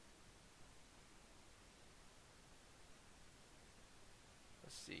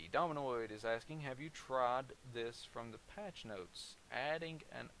 Let's see. Dominoid is asking, have you tried this from the patch notes? Adding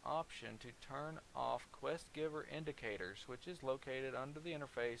an option to turn off quest giver indicators, which is located under the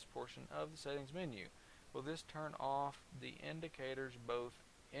interface portion of the settings menu. Will this turn off the indicators both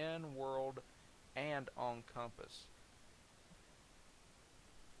in world and on compass?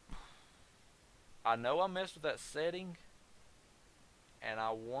 I know I messed with that setting, and I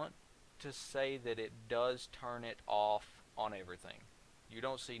want to say that it does turn it off on everything. You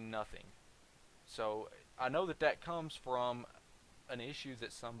don't see nothing. So I know that that comes from an issue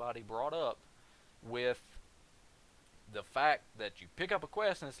that somebody brought up with the fact that you pick up a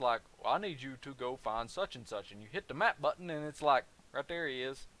quest and it's like, well, I need you to go find such and such, and you hit the map button and it's like, right there he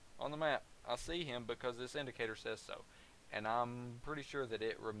is on the map. I see him because this indicator says so. And I'm pretty sure that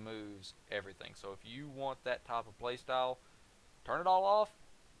it removes everything. So if you want that type of playstyle, turn it all off,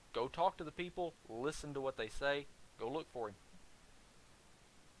 go talk to the people, listen to what they say, go look for him.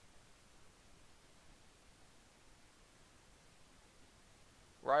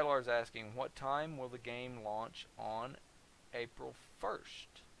 Rylar's asking, what time will the game launch on April 1st?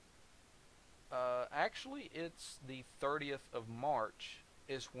 Actually, it's the 30th of March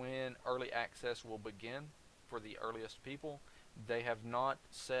is when early access will begin for the earliest people. They have not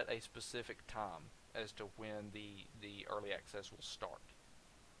set a specific time as to when the early access will start.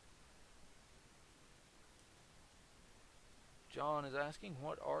 John is asking,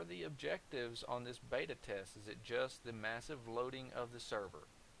 what are the objectives on this beta test? Is it just the massive loading of the server?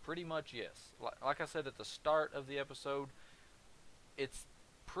 Pretty much yes. Like I said at the start of the episode, it's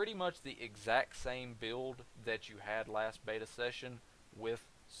pretty much the exact same build that you had last beta session with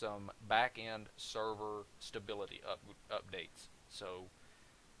some back-end server stability updates. So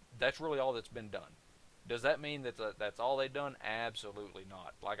that's really all that's been done. Does that mean that that's all they've done? Absolutely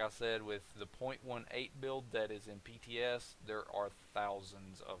not. Like I said, with the 0.18 build that is in PTS, there are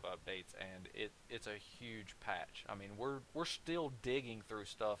thousands of updates, and it's a huge patch. I mean, we're still digging through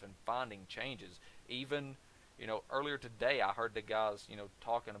stuff and finding changes. Even, earlier today I heard the guys,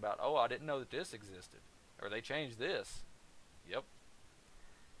 talking about, oh, I didn't know that this existed, or they changed this. Yep.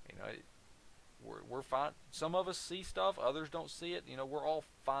 We're fine. Some of us see stuff, others don't see it. We're all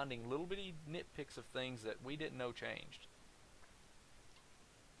finding little bitty nitpicks of things that we didn't know changed.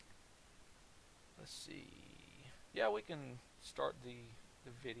 Let's see. Yeah, we can start the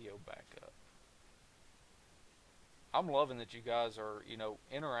video back up. I'm loving that you guys are,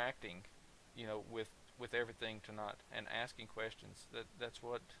 interacting, with everything tonight and asking questions. That's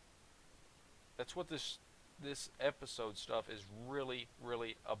what this episode stuff is really,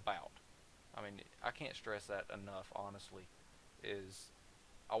 really about. I mean, I can't stress that enough, honestly, is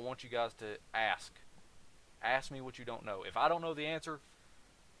I want you guys to ask. Ask me what you don't know. If I don't know the answer,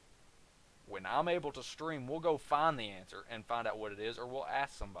 when I'm able to stream, we'll go find the answer and find out what it is, or we'll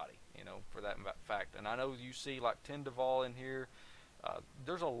ask somebody, for that fact. And I know you see, like, Tindaval in here.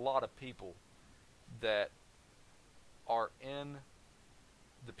 There's a lot of people that are in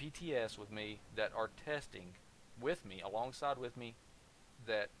the PTS with me that are testing with me, alongside with me,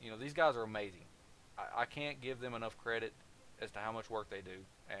 that these guys are amazing. I can't give them enough credit as to how much work they do,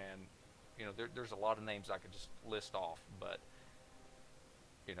 and there's a lot of names I could just list off, but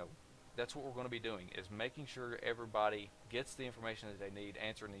that's what we're going to be doing, is making sure everybody gets the information that they need,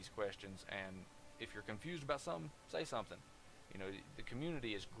 answering these questions. And if you're confused about something, say something. The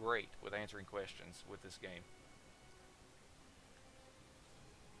community is great with answering questions with this game.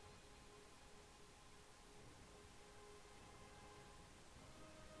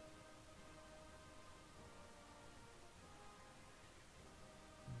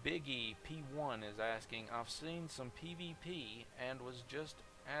 Biggie P1 is asking, I've seen some PvP and was just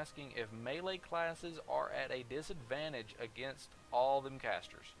asking if melee classes are at a disadvantage against all them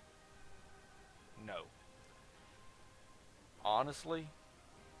casters. No. Honestly,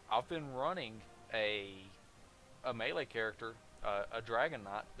 I've been running a melee character a Dragon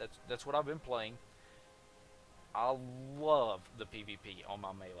Knight. That's what I've been playing. I love the PvP on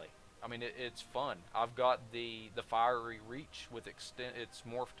my melee. I mean, it's fun. I've got the fiery reach with extend. It's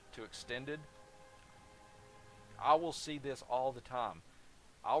morphed to extended. I will see this all the time.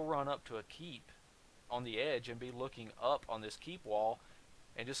 I'll run up to a keep on the edge and be looking up on this keep wall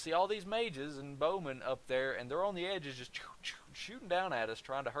and just see all these mages and bowmen up there, and they're on the edges just shooting down at us,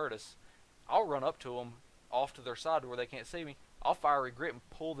 trying to hurt us. I'll run up to them off to their side where they can't see me. I'll fiery grip and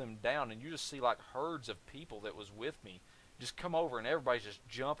pull them down, and you just see like herds of people that was with me just come over, and everybody's just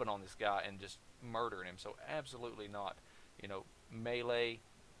jumping on this guy and just murdering him. So absolutely not. You know, melee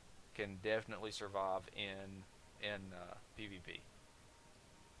can definitely survive in PvP.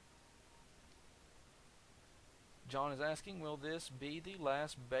 John is asking, will this be the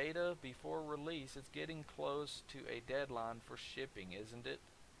last beta before release? It's getting close to a deadline for shipping, isn't it?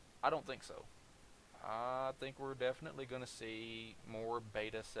 I don't think so. I think we're definitely going to see more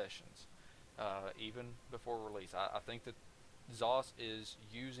beta sessions, even before release. I think that ZOS is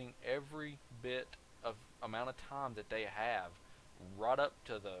using every bit of amount of time that they have right up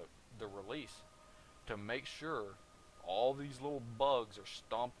to the release to make sure all these little bugs are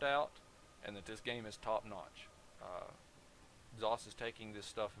stomped out and that this game is top notch. ZOS is taking this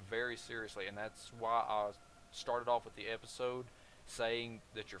stuff very seriously, and that's why I started off with the episode saying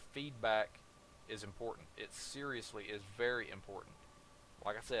that your feedback is important. It seriously is very important.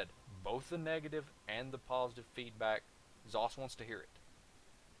 Like I said, both the negative and the positive feedback, ZOS wants to hear it.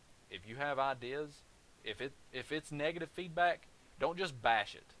 If you have ideas, if it's negative feedback, don't just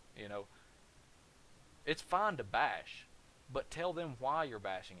bash it. You know, it's fine to bash, but tell them why you're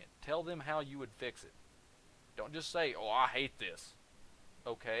bashing it. Tell them how you would fix it. Don't just say, "Oh, I hate this."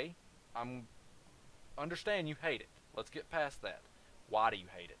 Okay, understand you hate it. Let's get past that. Why do you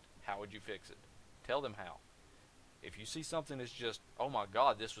hate it? How would you fix it? Tell them how. If you see something that's just, "Oh my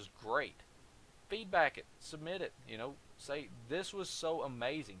God, this was great," feedback it, submit it. You know, say this was so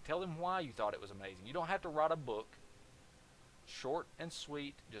amazing. Tell them why you thought it was amazing. You don't have to write a book. Short and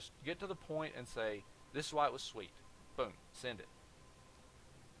sweet. Just get to the point and say, "This is why it was sweet." Boom, send it.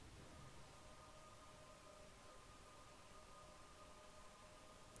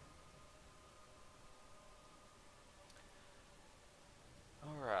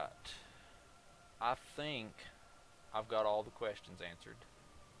 Alright, I think I've got all the questions answered.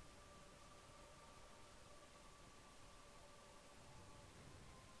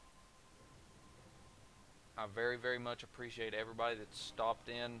 I very, very much appreciate everybody that stopped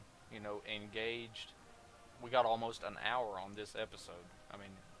in, you know, engaged. We got almost an hour on this episode. I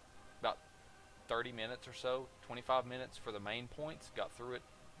mean, about 30 minutes or so, 25 minutes for the main points, got through it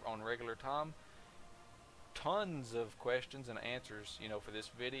on regular time. Tons of questions and answers, you know, for this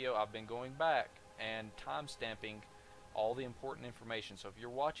video. I've been going back and time-stamping all the important information. So if you're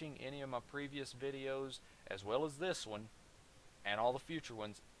watching any of my previous videos, as well as this one, and all the future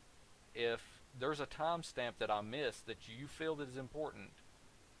ones, if there's a timestamp that I missed that you feel that is important,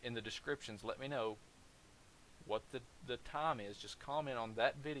 in the descriptions, let me know what the time is. Just comment on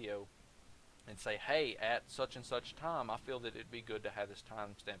that video and say, "Hey, at such and such time, I feel that it'd be good to have this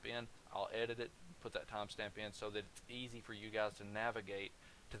timestamp in." I'll edit it, put that timestamp in so that it's easy for you guys to navigate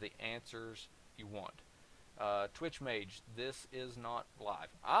to the answers you want. Twitch Mage, this is not live.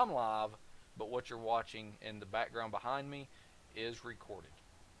 I'm live, but what you're watching in the background behind me is recorded.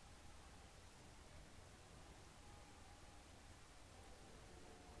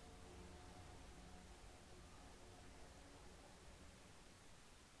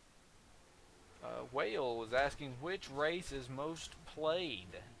 Whale was asking which race is most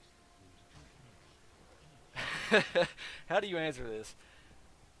played. How do you answer this?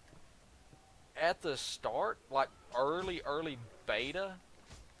 At the start, like early beta,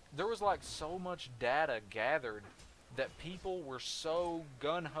 there was like so much data gathered that people were so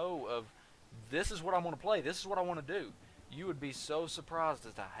gun-ho of, this is what I want to play, this is what I want to do. You would be so surprised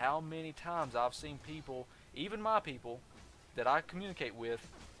as to how many times I've seen people, even my people that I communicate with,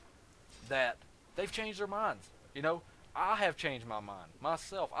 that they've changed their minds. You know, I have changed my mind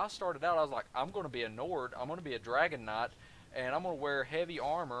myself. I started out, I was like, I'm going to be a Nord, I'm going to be a Dragon Knight, and I'm going to wear heavy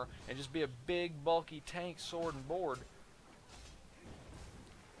armor and just be a big bulky tank, sword, and board.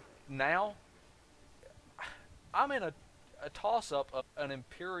 Now, I'm in a toss-up of an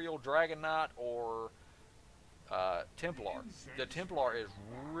Imperial Dragon Knight or Templar. The Templar is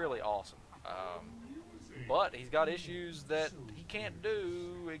really awesome. But he's got issues that he can't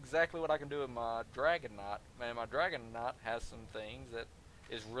do exactly what I can do with my Dragon Knight. And my Dragon Knight has some things that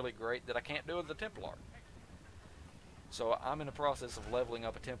is really great that I can't do with the Templar. So I'm in the process of leveling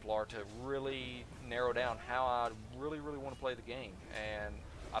up a Templar to really narrow down how I really want to play the game. And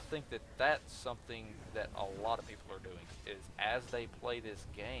I think that that's something that a lot of people are doing, is as they play this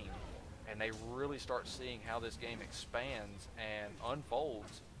game and they really start seeing how this game expands and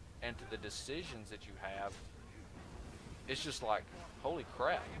unfolds and to the decisions that you have, it's just like, holy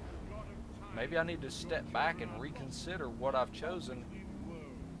crap, maybe I need to step back and reconsider what I've chosen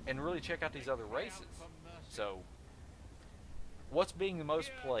and really check out these other races. So what's being the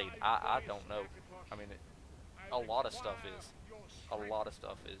most played? I don't know. I mean, a lot of stuff is. A lot of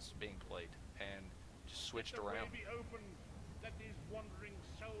stuff is being played and just switched around. Let these wandering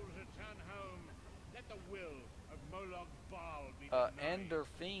souls return home. Let the will of Moloch Baal be denied.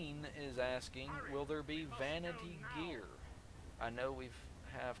 Enderfiend is asking, will there be vanity gear? I know we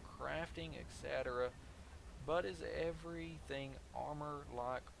have crafting, etc., but is everything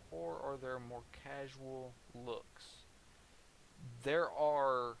armor-like, or are there more casual looks? There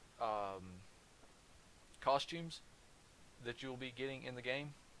are costumes that you'll be getting in the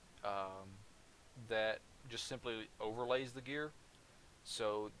game that just simply overlays the gear.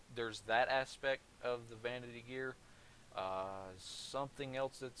 So there's that aspect of the vanity gear. Something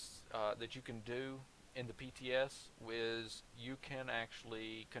else that's that you can do in the PTS is you can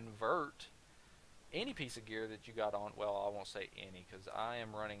actually convert any piece of gear that you got on. Well, I won't say any, because I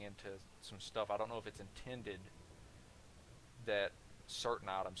am running into some stuff. I don't know if it's intended that certain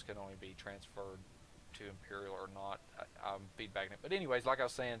items can only be transferred to Imperial or not. I'm feedbacking it. But anyways, like I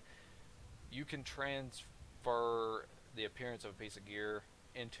was saying, you can transfer the appearance of a piece of gear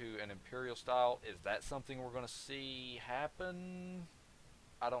into an Imperial style. Is that something we're going to see happen?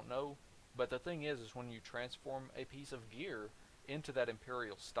 I don't know. But the thing is when you transform a piece of gear into that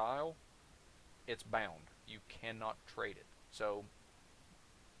Imperial style, it's bound. You cannot trade it. So,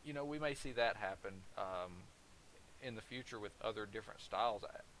 you know, we may see that happen in the future with other different styles.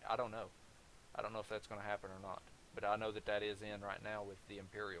 I don't know. I don't know if that's going to happen or not. But I know that that is in right now with the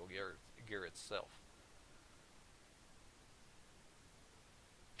Imperial gear itself.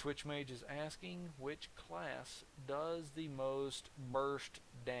 Twitch Mage is asking, which class does the most burst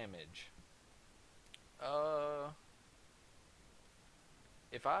damage?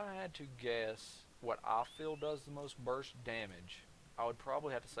 If I had to guess what I feel does the most burst damage, I would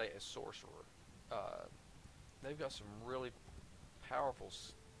probably have to say a sorcerer. They've got some really powerful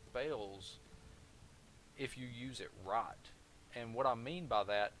spells if you use it right. And what I mean by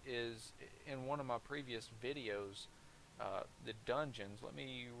that is, in one of my previous videos, the dungeons, let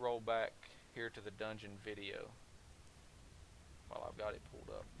me roll back here to the dungeon video while I've got it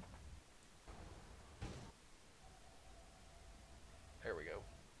pulled up. There we go.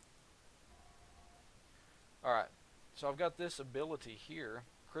 Alright, so I've got this ability here,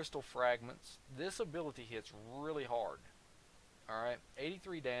 Crystal Fragments. This ability hits really hard. Alright,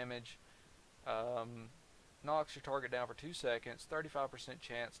 83 damage, knocks your target down for 2 seconds, 35%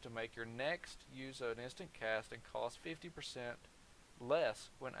 chance to make your next use an instant cast, and costs 50% less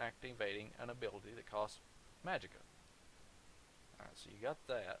when activating an ability that costs magicka. Alright, so you got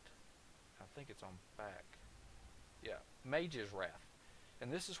that. I think it's on back. Yeah, Mage's Wrath.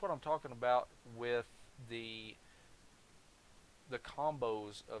 And this is what I'm talking about with the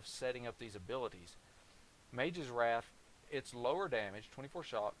combos of setting up these abilities. Mage's Wrath, it's lower damage, 24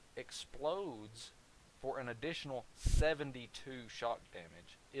 shock, explodes for an additional 72 shock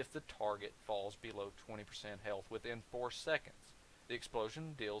damage if the target falls below 20% health within 4 seconds. The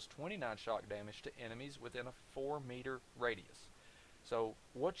explosion deals 29 shock damage to enemies within a 4-meter radius. So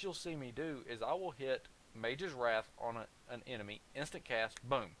what you'll see me do is I will hit Mage's Wrath on an enemy, instant cast,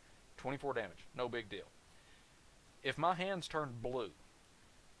 boom, 24 damage, no big deal. If my hands turn blue,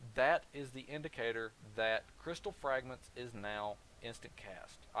 that is the indicator that Crystal Fragments is now instant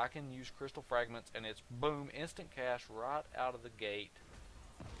cast. I can use Crystal Fragments and it's boom, instant cast right out of the gate.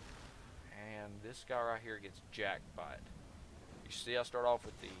 And this guy right here gets jacked by it. You see I start off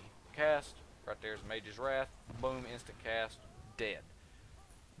with the cast, right there's Mage's Wrath, boom, instant cast, dead.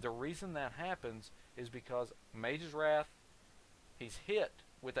 The reason that happens is because Mage's Wrath, he's hit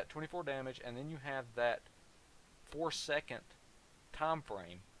with that 24 damage, and then you have that 4-second time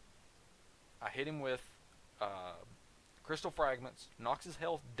frame. I hit him with Crystal Fragments, knocks his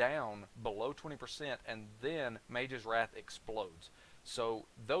health down below 20%, and then Mage's Wrath explodes. So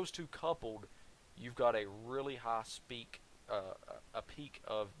those two coupled, you've got a really high peak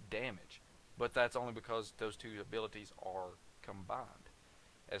of damage. But that's only because those two abilities are combined.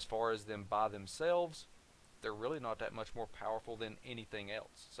 As far as them by themselves, they're really not that much more powerful than anything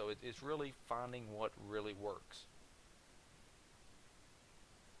else. So it's really finding what really works.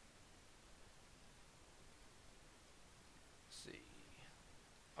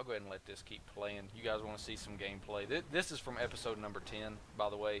 I'll go ahead and let this keep playing. You guys want to see some gameplay. This is from episode number 10, by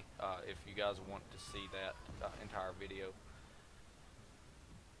the way, if you guys want to see that entire video.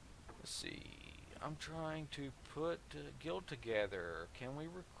 Let's see. I'm trying to put a guild together. Can we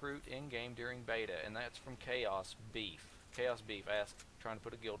recruit in-game during beta? And that's from Chaos Beef. Chaos Beef asks, trying to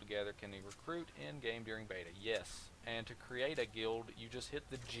put a guild together. Can you recruit in-game during beta? Yes. And to create a guild, you just hit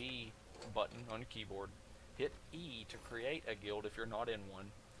the G button on your keyboard. Hit E to create a guild if you're not in one.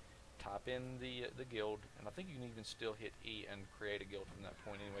 Type in the guild, and I think you can even still hit E and create a guild from that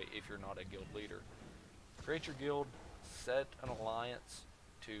point anyway if you're not a guild leader. Create your guild, set an alliance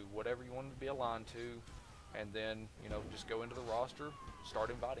to whatever you want to be aligned to, and then, you know, just go into the roster,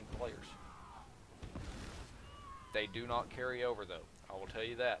 start inviting players. They do not carry over, though. I will tell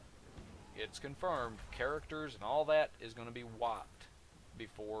you that. It's confirmed. Characters and all that is going to be wiped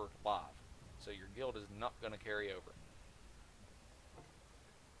before live. So your guild is not going to carry over.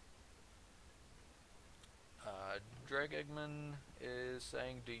 Dreg Eggman is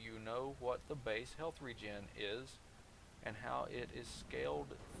saying, do you know what the base health regen is and how it is scaled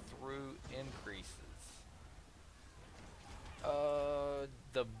through increases?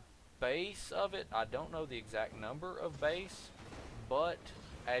 The base of it, I don't know the exact number of base, but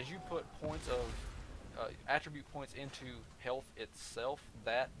as you put points of attribute points into health itself,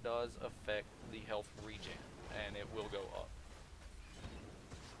 that does affect the health regen, and it will go up.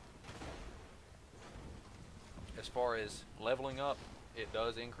 As far as leveling up, it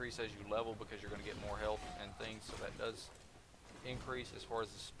does increase as you level because you're going to get more health and things, so that does increase. As far as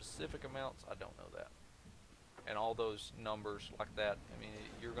the specific amounts, I don't know that. And all those numbers like that, I mean,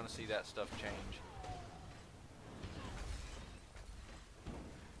 you're going to see that stuff change.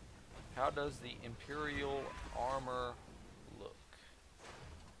 How does the Imperial armor look?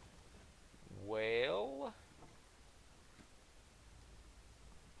 Well,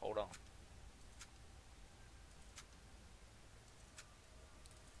 hold on.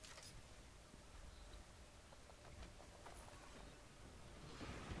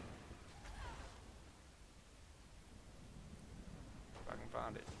 If I can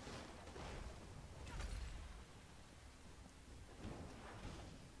find it.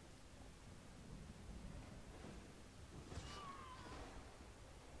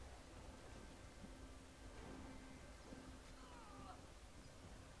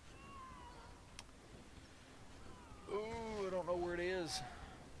 Ooh, I don't know where it is.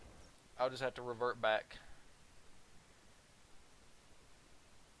 I'll just have to revert back.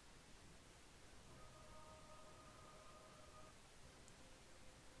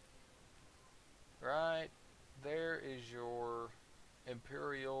 Right there is your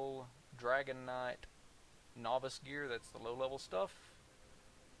Imperial Dragon Knight novice gear. That's the low level stuff.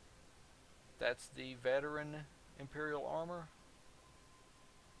 That's the veteran Imperial armor.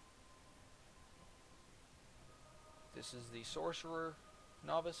 This is the sorcerer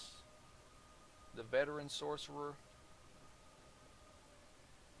novice, the veteran sorcerer.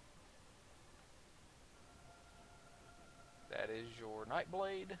 That is your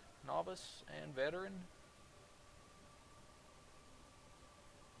Nightblade novice and veteran.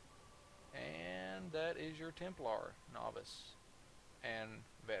 And that is your Templar novice and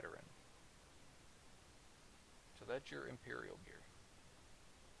veteran. So that's your Imperial gear.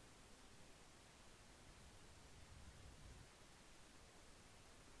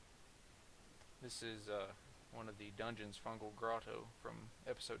 This is one of the dungeons, Fungal Grotto, from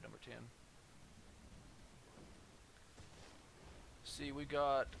episode number 10. See, we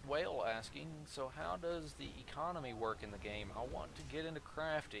got Whale asking, so how does the economy work in the game? I want to get into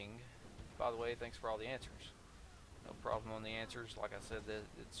crafting. By the way, thanks for all the answers. No problem on the answers. Like I said,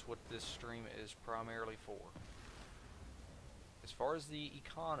 it's what this stream is primarily for. As far as the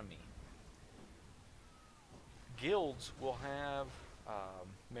economy, guilds will have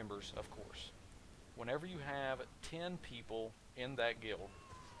members, of course. Whenever you have 10 people in that guild,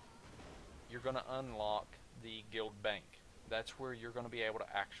 you're going to unlock the guild bank. That's where you're going to be able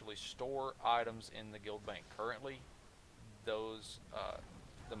to actually store items in the guild bank. Currently, those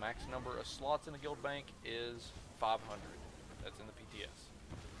the max number of slots in the guild bank is 500. That's in the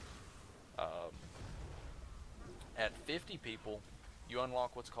PTS. At 50 people, you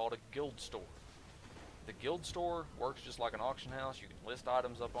unlock what's called a guild store. The guild store works just like an auction house. You can list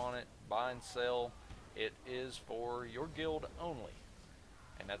items up on it, buy and sell. It is for your guild only,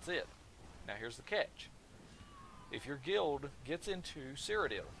 and that's it. Now here's the catch. If your guild gets into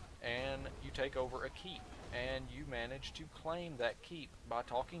Cyrodiil and you take over a keep and you manage to claim that keep by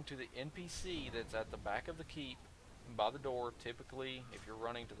talking to the NPC that's at the back of the keep by the door, typically if you're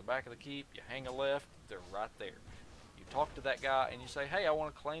running to the back of the keep, you hang a left, they're right there. You talk to that guy and you say, hey, I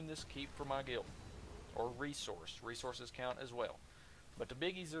want to claim this keep for my guild. Or resource. Resources count as well. But the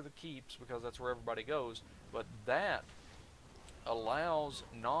biggies are the keeps because that's where everybody goes. But that allows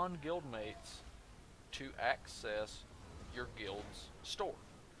non-guild mates to access your guild's store.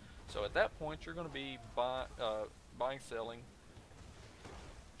 So at that point, you're going to be buying, selling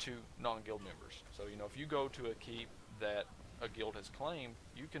to non-guild members. So, you know, if you go to a keep that a guild has claimed,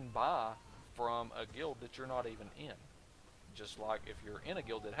 you can buy from a guild that you're not even in. Just like if you're in a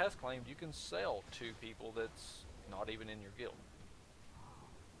guild that has claimed, you can sell to people that's not even in your guild.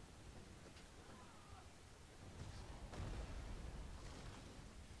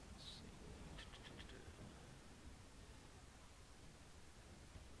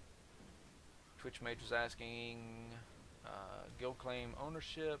 Twitch Mage was asking, guild claim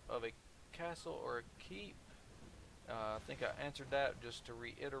ownership of a castle or a keep. I think I answered that. Just to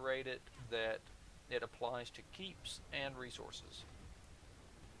reiterate it, that it applies to keeps and resources.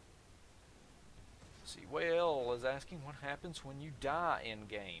 Let's see, Whale is asking, what happens when you die in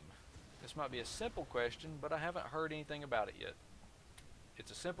game? This might be a simple question, but I haven't heard anything about it yet.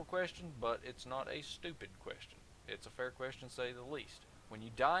 It's a simple question, but it's not a stupid question. It's a fair question, to say the least. When you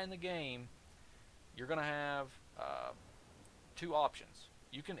die in the game, you're going to have two options.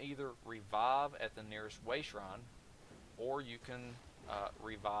 You can either revive at the nearest way shrine, or you can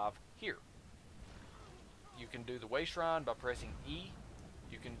revive here. You can do the way shrine by pressing E.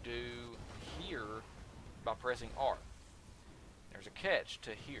 You can do here by pressing R. There's a catch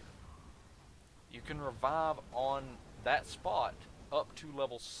to here. You can revive on that spot up to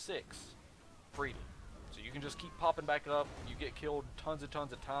level 6 freely. So you can just keep popping back up. You get killed tons of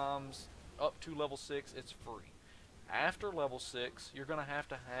times. Up to level 6, it's free. After level 6, you're going to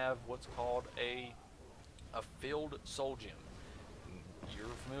have what's called a filled soul gem. You're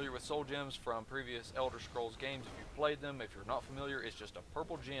familiar with soul gems from previous Elder Scrolls games if you've played them. If you're not familiar, it's just a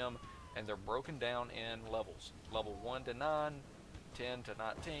purple gem, and they're broken down in levels. Level 1 to 9, 10 to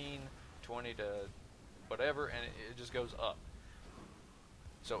 19, 20 to whatever, and it just goes up.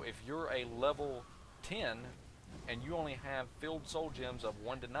 So if you're a level 10 and you only have filled soul gems of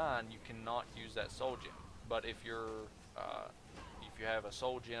 1 to 9, you cannot use that soul gem. But if you have a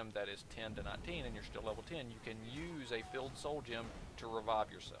soul gem that is 10 to 19 and you're still level 10, you can use a filled soul gem to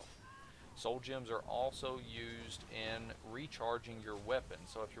revive yourself. Soul gems are also used in recharging your weapon.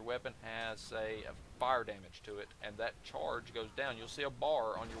 So if your weapon has, say, a fire damage to it and that charge goes down, you'll see a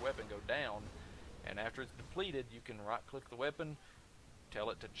bar on your weapon go down, and after it's depleted, you can right click the weapon, tell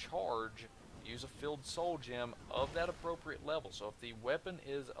it to charge, use a filled soul gem of that appropriate level. So if the weapon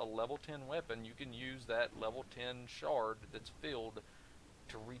is a level 10 weapon, you can use that level 10 shard that's filled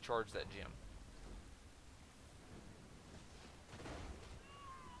to recharge that gem.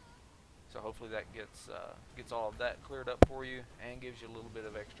 So hopefully that gets all of that cleared up for you and gives you a little bit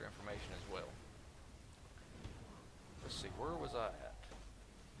of extra information as well. Let's see, where was I at?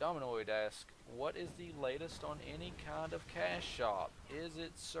 Dominoid asks, what is the latest on any kind of cash shop? Is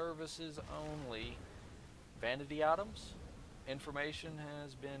it services only? Vanity items? Information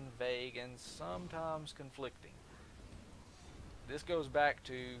has been vague and sometimes conflicting. This goes back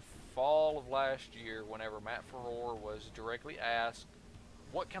to fall of last year whenever Matt Farrar was directly asked,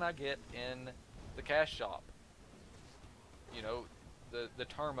 what can I get in the cash shop? You know, the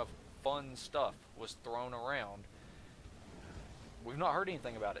term of fun stuff was thrown around. We've not heard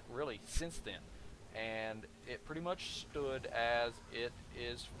anything about it really since then, and it pretty much stood as it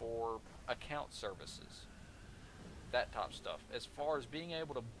is for account services, that type of stuff. As far as being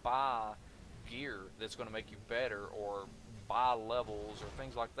able to buy gear that's going to make you better or buy levels or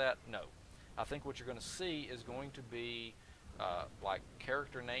things like that, no. I think what you're going to see is going to be like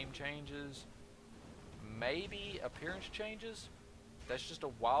character name changes, maybe appearance changes. That's just a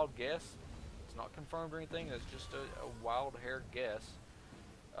wild guess. It's not confirmed or anything. That's just a wild-haired guess.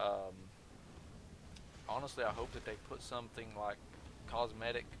 Honestly, I hope that they put something like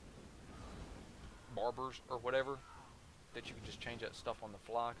cosmetic barbers or whatever, that you can just change that stuff on the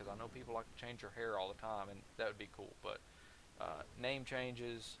fly, because I know people like to change their hair all the time, and that would be cool. But name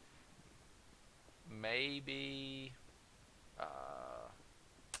changes, maybe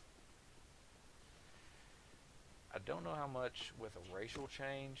I don't know how much with a racial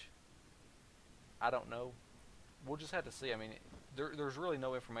change. I don't know. We'll just have to see. I mean, there's really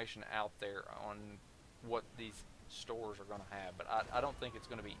no information out there on what these stores are going to have, but I don't think it's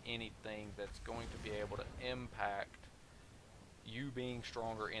going to be anything that's going to be able to impact you being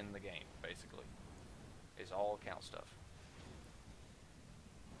stronger in the game, basically. It's all account stuff.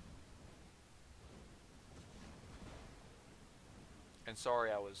 And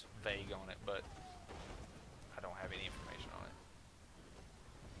sorry I was vague on it, but I I don't have any information on it.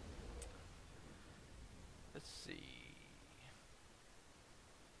 Let's see.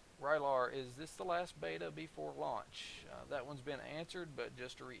 Rylar, is this the last beta before launch? That one's been answered, but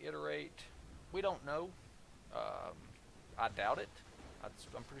just to reiterate, we don't know. I doubt it.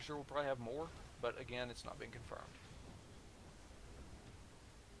 I'm pretty sure we'll probably have more, but again, it's not been confirmed.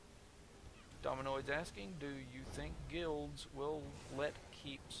 Dominoid's asking, do you think guilds will let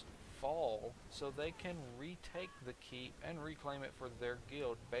keeps fall so they can retake the keep and reclaim it for their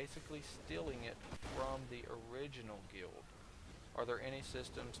guild, basically stealing it from the original guild? Are there any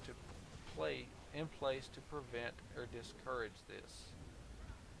systems in place to prevent or discourage this?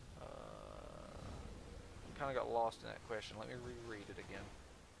 Kind of got lost in that question. Let me reread it again.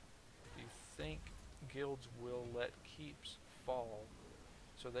 Do you think guilds will let keeps fall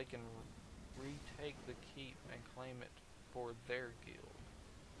so they can retake the keep and claim it for their guild?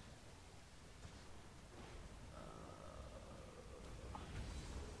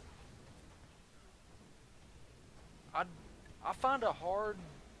 I find a hard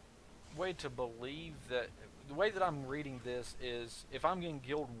way to believe that. The way that I'm reading this is, if I'm getting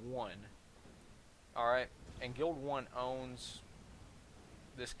Guild 1, alright, and Guild 1 owns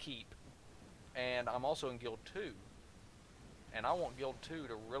this keep, and I'm also in Guild 2, and I want Guild 2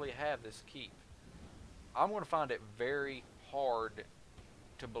 to really have this keep, I'm going to find it very hard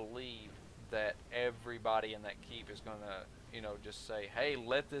to believe that everybody in that keep is going to, you know, just say, hey,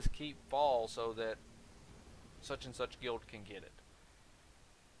 let this keep fall so that such and such guild can get it.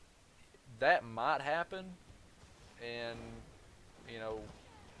 That might happen in, you know,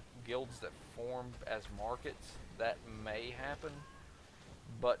 guilds that form as markets. That may happen,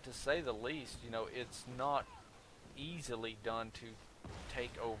 but to say the least, you know, it's not easily done to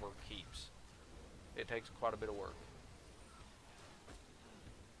take over keeps. It takes quite a bit of work.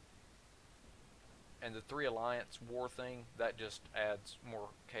 And the 3 Alliance war thing, that just adds more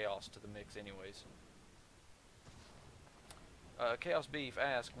chaos to the mix anyways. Chaos Beef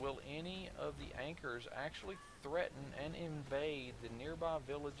asks, will any of the anchors actually threaten and invade the nearby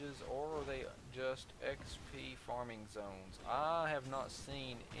villages, or are they just XP farming zones? I have not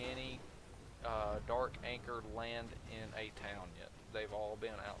seen any dark anchor land in a town yet. They've all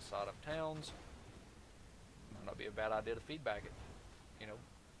been outside of towns. Might not be a bad idea to feedback it. You know,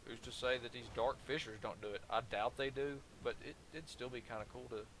 who's to say that these dark fissures don't do it? I doubt they do, but it'd still be kind of cool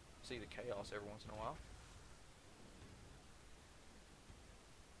to see the chaos every once in a while.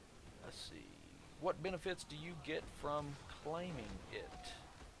 Let's see. What benefits do you get from claiming it?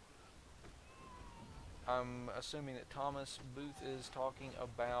 I'm assuming that Thomas Booth is talking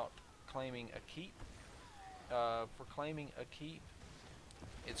about claiming a keep. For claiming a keep,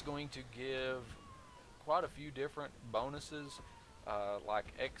 it's going to give quite a few different bonuses, like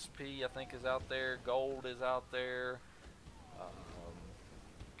XP I think is out there, gold is out there.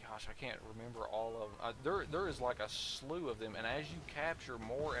 Gosh, I can't remember all of them. There is like a slew of them, and as you capture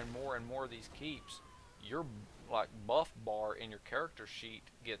more and more and more of these keeps, your like buff bar in your character sheet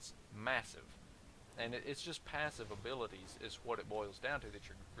gets massive. And it's just passive abilities is what it boils down to that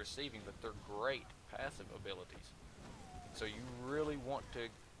you're receiving, but they're great passive abilities. So you really want to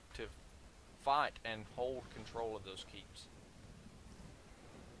fight and hold control of those keeps.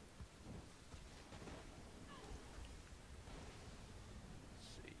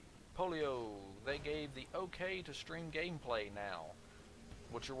 Polio, they gave the okay to stream gameplay now.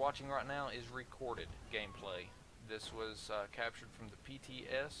 What you're watching right now is recorded gameplay. This was captured from the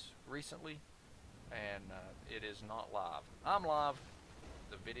PTS recently, and it is not live. I'm live,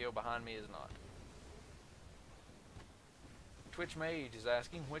 the video behind me is not. Twitch Mage is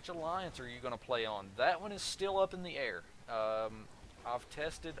asking, which alliance are you going to play on? That one is still up in the air. I've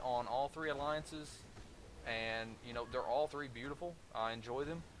tested on all 3 alliances, and you know, they're all 3 beautiful. I enjoy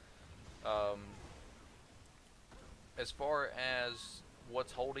them. As far as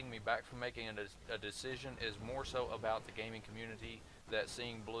what's holding me back from making a decision is more so about the gaming community that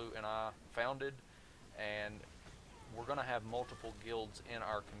Seeing Blue and I founded, and we're going to have multiple guilds in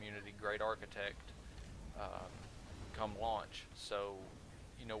our community, Great Architect, come launch. So,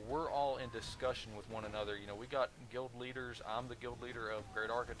 you know, we're all in discussion with one another. You know, we got guild leaders. I'm the guild leader of Great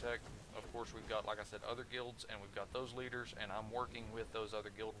Architect. Of course, we've got, like I said, other guilds, and we've got those leaders, and I'm working with those other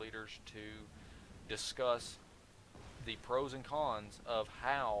guild leaders to discuss the pros and cons of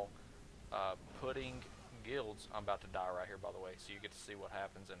how putting guilds. I'm about to die right here, by the way, so you get to see what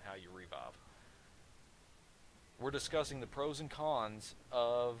happens and how you revive. We're discussing the pros and cons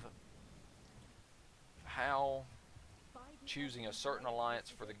of how choosing a certain alliance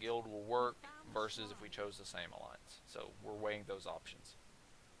for the guild will work versus if we chose the same alliance. So we're weighing those options.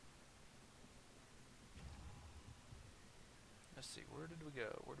 Let's see, where did we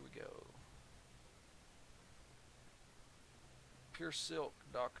go? Where did we go? Pure Silk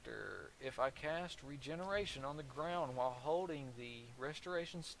Doctor. If I cast Regeneration on the ground while holding the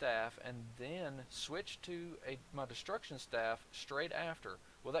Restoration Staff and then switch to my Destruction Staff straight after,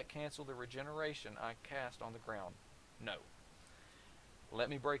 will that cancel the Regeneration I cast on the ground? No. Let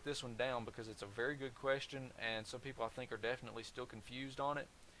me break this one down because it's a very good question and some people I think are definitely still confused on it.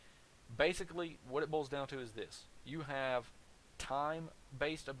 Basically, what it boils down to is this. You have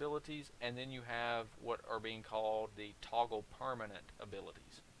time-based abilities, and then you have what are being called the toggle permanent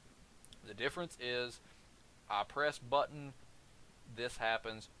abilities. The difference is I press button, this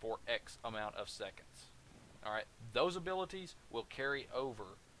happens for X amount of seconds. Alright, those abilities will carry over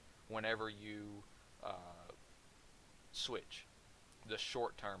whenever you switch, the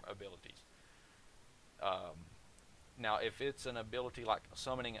short-term abilities. Now, if it's an ability like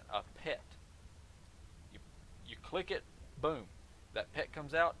summoning a pet, you click it, boom, that pet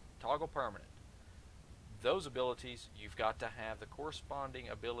comes out, toggle permanent. Those abilities, you've got to have the corresponding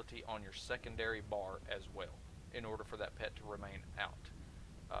ability on your secondary bar as well in order for that pet to remain out.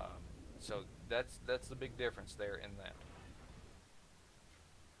 So that's the big difference there in that.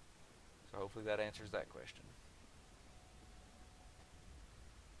 So hopefully that answers that question.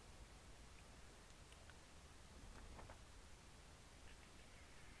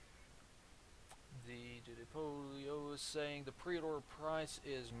 The Polio is saying the pre-order price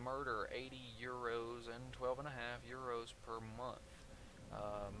is murder, 80 euros and 12.5 euros per month.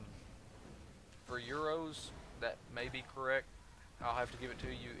 For euros, that may be correct. I'll have to give it to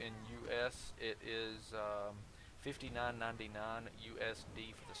you in US. It is $59.99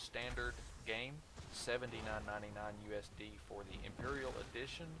 USD for the standard game, $79.99 USD for the Imperial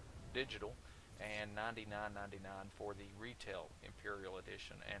Edition digital, and $99.99 for the retail Imperial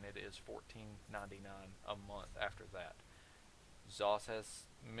Edition, and it is $14.99 a month after that. Zoss has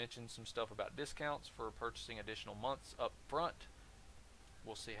mentioned some stuff about discounts for purchasing additional months up front.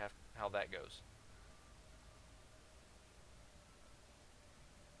 We'll see how that goes.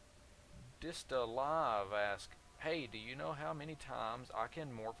 Dista Live asks, hey, do you know how many times I can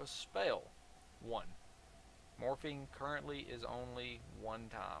morph a spell? 1. Morphing currently is only 1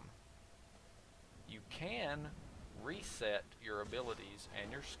 time. You can reset your abilities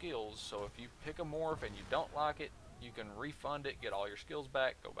and your skills, so if you pick a morph and you don't like it, you can refund it, get all your skills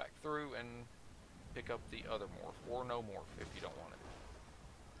back, go back through and pick up the other morph, or no morph if you don't want it.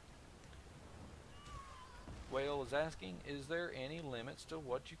 Whale is asking, is there any limits to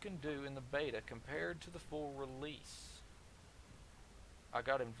what you can do in the beta compared to the full release? I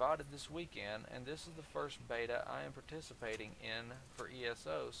got invited this weekend, and this is the first beta I am participating in for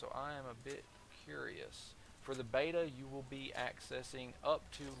ESO, so I am a bit curious. For the beta, you will be accessing up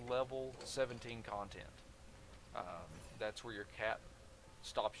to level 17 content. That's where your cap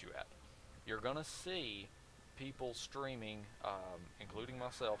stops you at. You're gonna see people streaming, including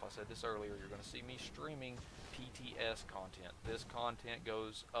myself. I said this earlier. You're gonna see me streaming PTS content. This content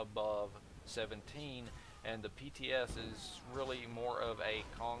goes above 17, and the PTS is really more of a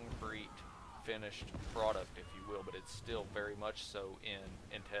concrete finished product, if you will, but it's still very much so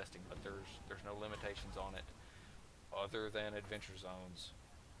in testing, but there's no limitations on it other than adventure zones.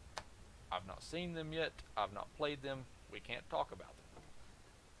 I've not seen them yet, I've not played them, we can't talk about them.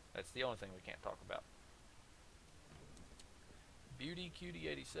 That's the only thing we can't talk about. Beauty Cutie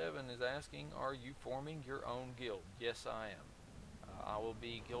 87 is asking, are you forming your own guild? Yes, I am. I will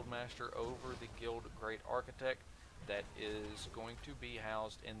be guildmaster over the guild Great Architect that is going to be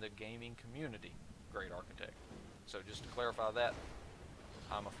housed in the gaming community, Great Architect. So just to clarify that,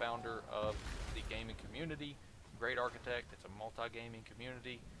 I'm a founder of the gaming community, Great Architect. It's a multi-gaming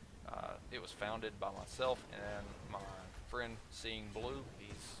community. It was founded by myself and my friend Seeing Blue.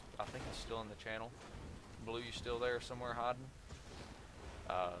 I think he's still in the channel. Blue, you still there somewhere hiding?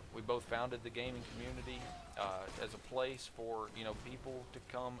 We both founded the gaming community as a place for people to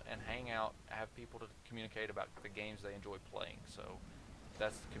come and hang out, have people to communicate about the games they enjoy playing. So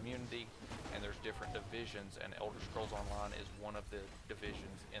that's the community, and there's different divisions, and Elder Scrolls Online is one of the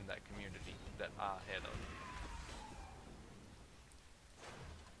divisions in that community that I head up.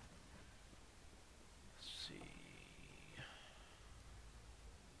 Let's see.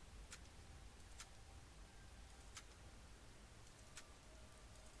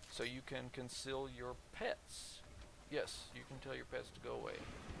 So you can conceal your pets. Yes, you can tell your pets to go away.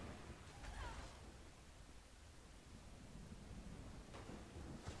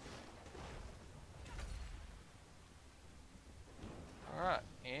 Alright,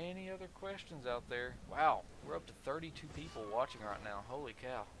 any other questions out there? Wow, we're up to 32 people watching right now. Holy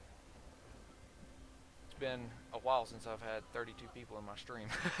cow. been a while since I've had 32 people in my stream.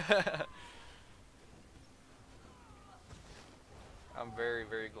 I'm very,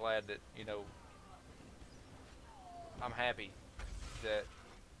 very glad that, you know, I'm happy that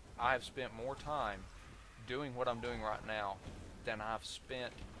I have spent more time doing what I'm doing right now than I've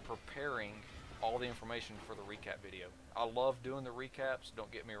spent preparing all the information for the recap video. I love doing the recaps,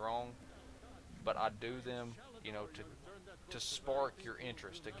 don't get me wrong, but I do them, you know, to spark your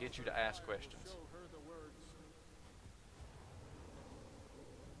interest, to get you to ask questions.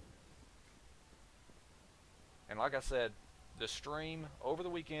 And like I said, the stream over the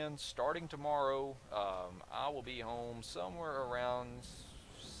weekend, starting tomorrow, I will be home somewhere around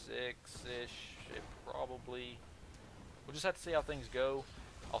 6-ish, probably. We'll just have to see how things go.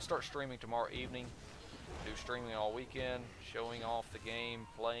 I'll start streaming tomorrow evening, do streaming all weekend, showing off the game,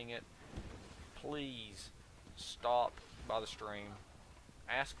 playing it. Please stop by the stream,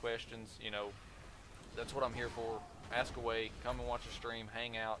 ask questions, you know, that's what I'm here for. Ask away, come and watch the stream,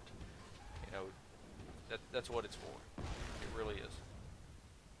 hang out, you know, that's what it's for. It really is.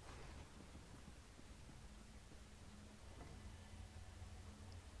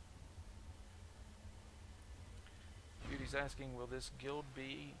 Beauty's asking, will this guild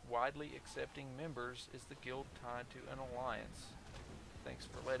be widely accepting members? Is the guild tied to an alliance? Thanks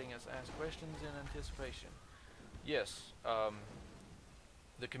for letting us ask questions in anticipation. Yes,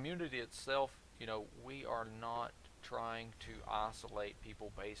 the community itself, you know, we are not trying to isolate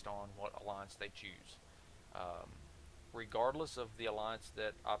people based on what alliance they choose. Regardless of the alliance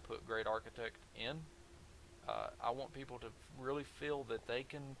that I put Great Architect in, I want people to really feel that they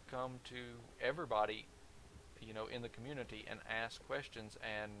can come to everybody, you know, in the community and ask questions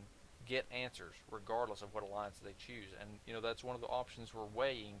and get answers regardless of what alliance they choose. And you know, that's one of the options we're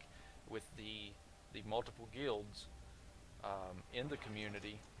weighing with the multiple guilds in the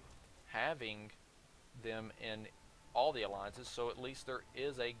community, having them in all the alliances, so at least there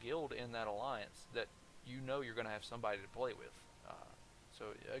is a guild in that alliance that you know you're going to have somebody to play with. So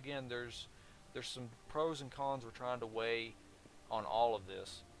again, there's some pros and cons we're trying to weigh on all of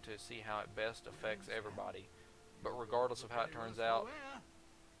this to see how it best affects everybody. But regardless of how it turns out,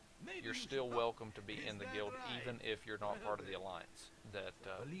 you're still welcome to be in the guild, even if you're not part of the alliance that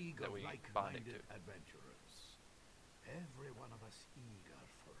we bind it to. Adventurers. Every one of us eager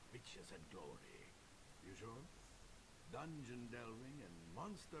for riches and glory. You sure? Dungeon delving and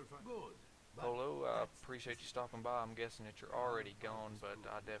monster for good. Polo, I appreciate you stopping by. I'm guessing that you're already gone, but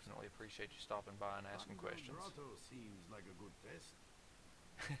I definitely appreciate you stopping by and asking questions. Grotto seems like a good test.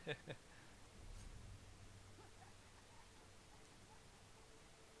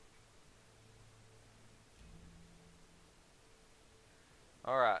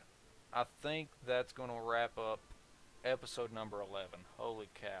 Alright, I think that's going to wrap up episode number 11. Holy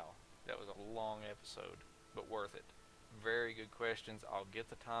cow, that was a long episode, but worth it. Very good questions. I'll get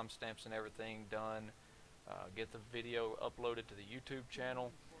the timestamps and everything done, get the video uploaded to the YouTube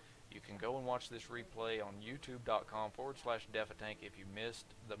channel. You can go and watch this replay on youtube.com/Defatank if you missed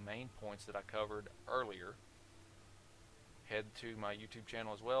the main points that I covered earlier. Head to my YouTube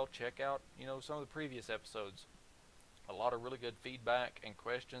channel as well. Check out, you know, some of the previous episodes. A lot of really good feedback and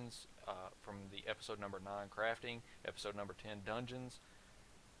questions from the episode number 9 crafting, episode number 10 dungeons.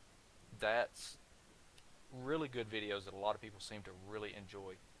 That's really good videos that a lot of people seem to really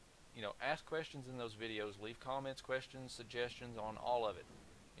enjoy. You know, ask questions in those videos, leave comments, questions, suggestions on all of it.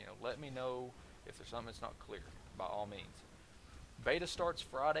 You know, let me know if there's something that's not clear, by all means. Beta starts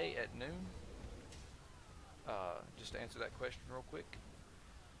Friday at noon. Just to answer that question real quick.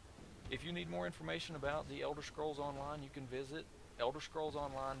 If you need more information about the Elder Scrolls Online, you can visit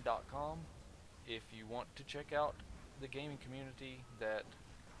elderscrollsonline.com. If you want to check out the gaming community that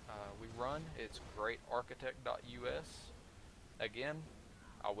we run, it's greatarchitect.us. Again,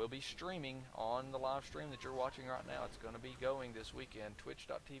 I will be streaming on the live stream that you're watching right now. It's going to be going this weekend,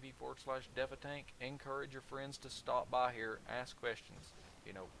 twitch.tv/Defatank. Encourage your friends to stop by here, ask questions.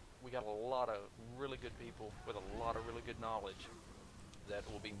 You know, we got a lot of really good people with a lot of really good knowledge that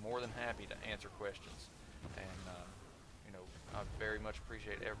will be more than happy to answer questions. And you know, I very much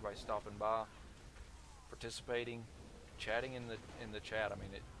appreciate everybody stopping by, participating, chatting in the chat. I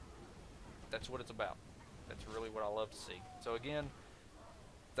mean, that's what it's about. That's really what I love to see. So again,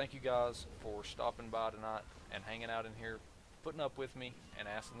 thank you guys for stopping by tonight and hanging out in here, putting up with me and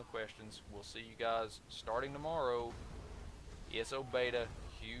asking the questions. We'll see you guys starting tomorrow. ESO beta,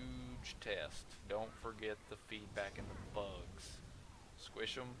 huge test. Don't forget the feedback and the bugs.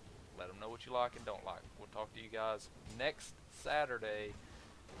 Squish them, let them know what you like and don't like. We'll talk to you guys next Saturday,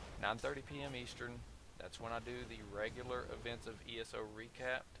 9:30 p.m. Eastern. That's when I do the regular events of ESO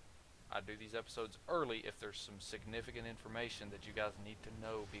Recapped. I do these episodes early if there's some significant information that you guys need to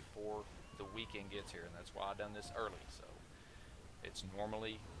know before the weekend gets here, and that's why I've done this early. So it's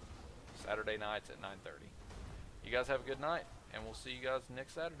normally Saturday nights at 9:30. You guys have a good night, and we'll see you guys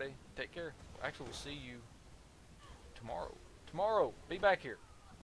next Saturday. Take care. Actually, we'll see you tomorrow. Tomorrow, be back here.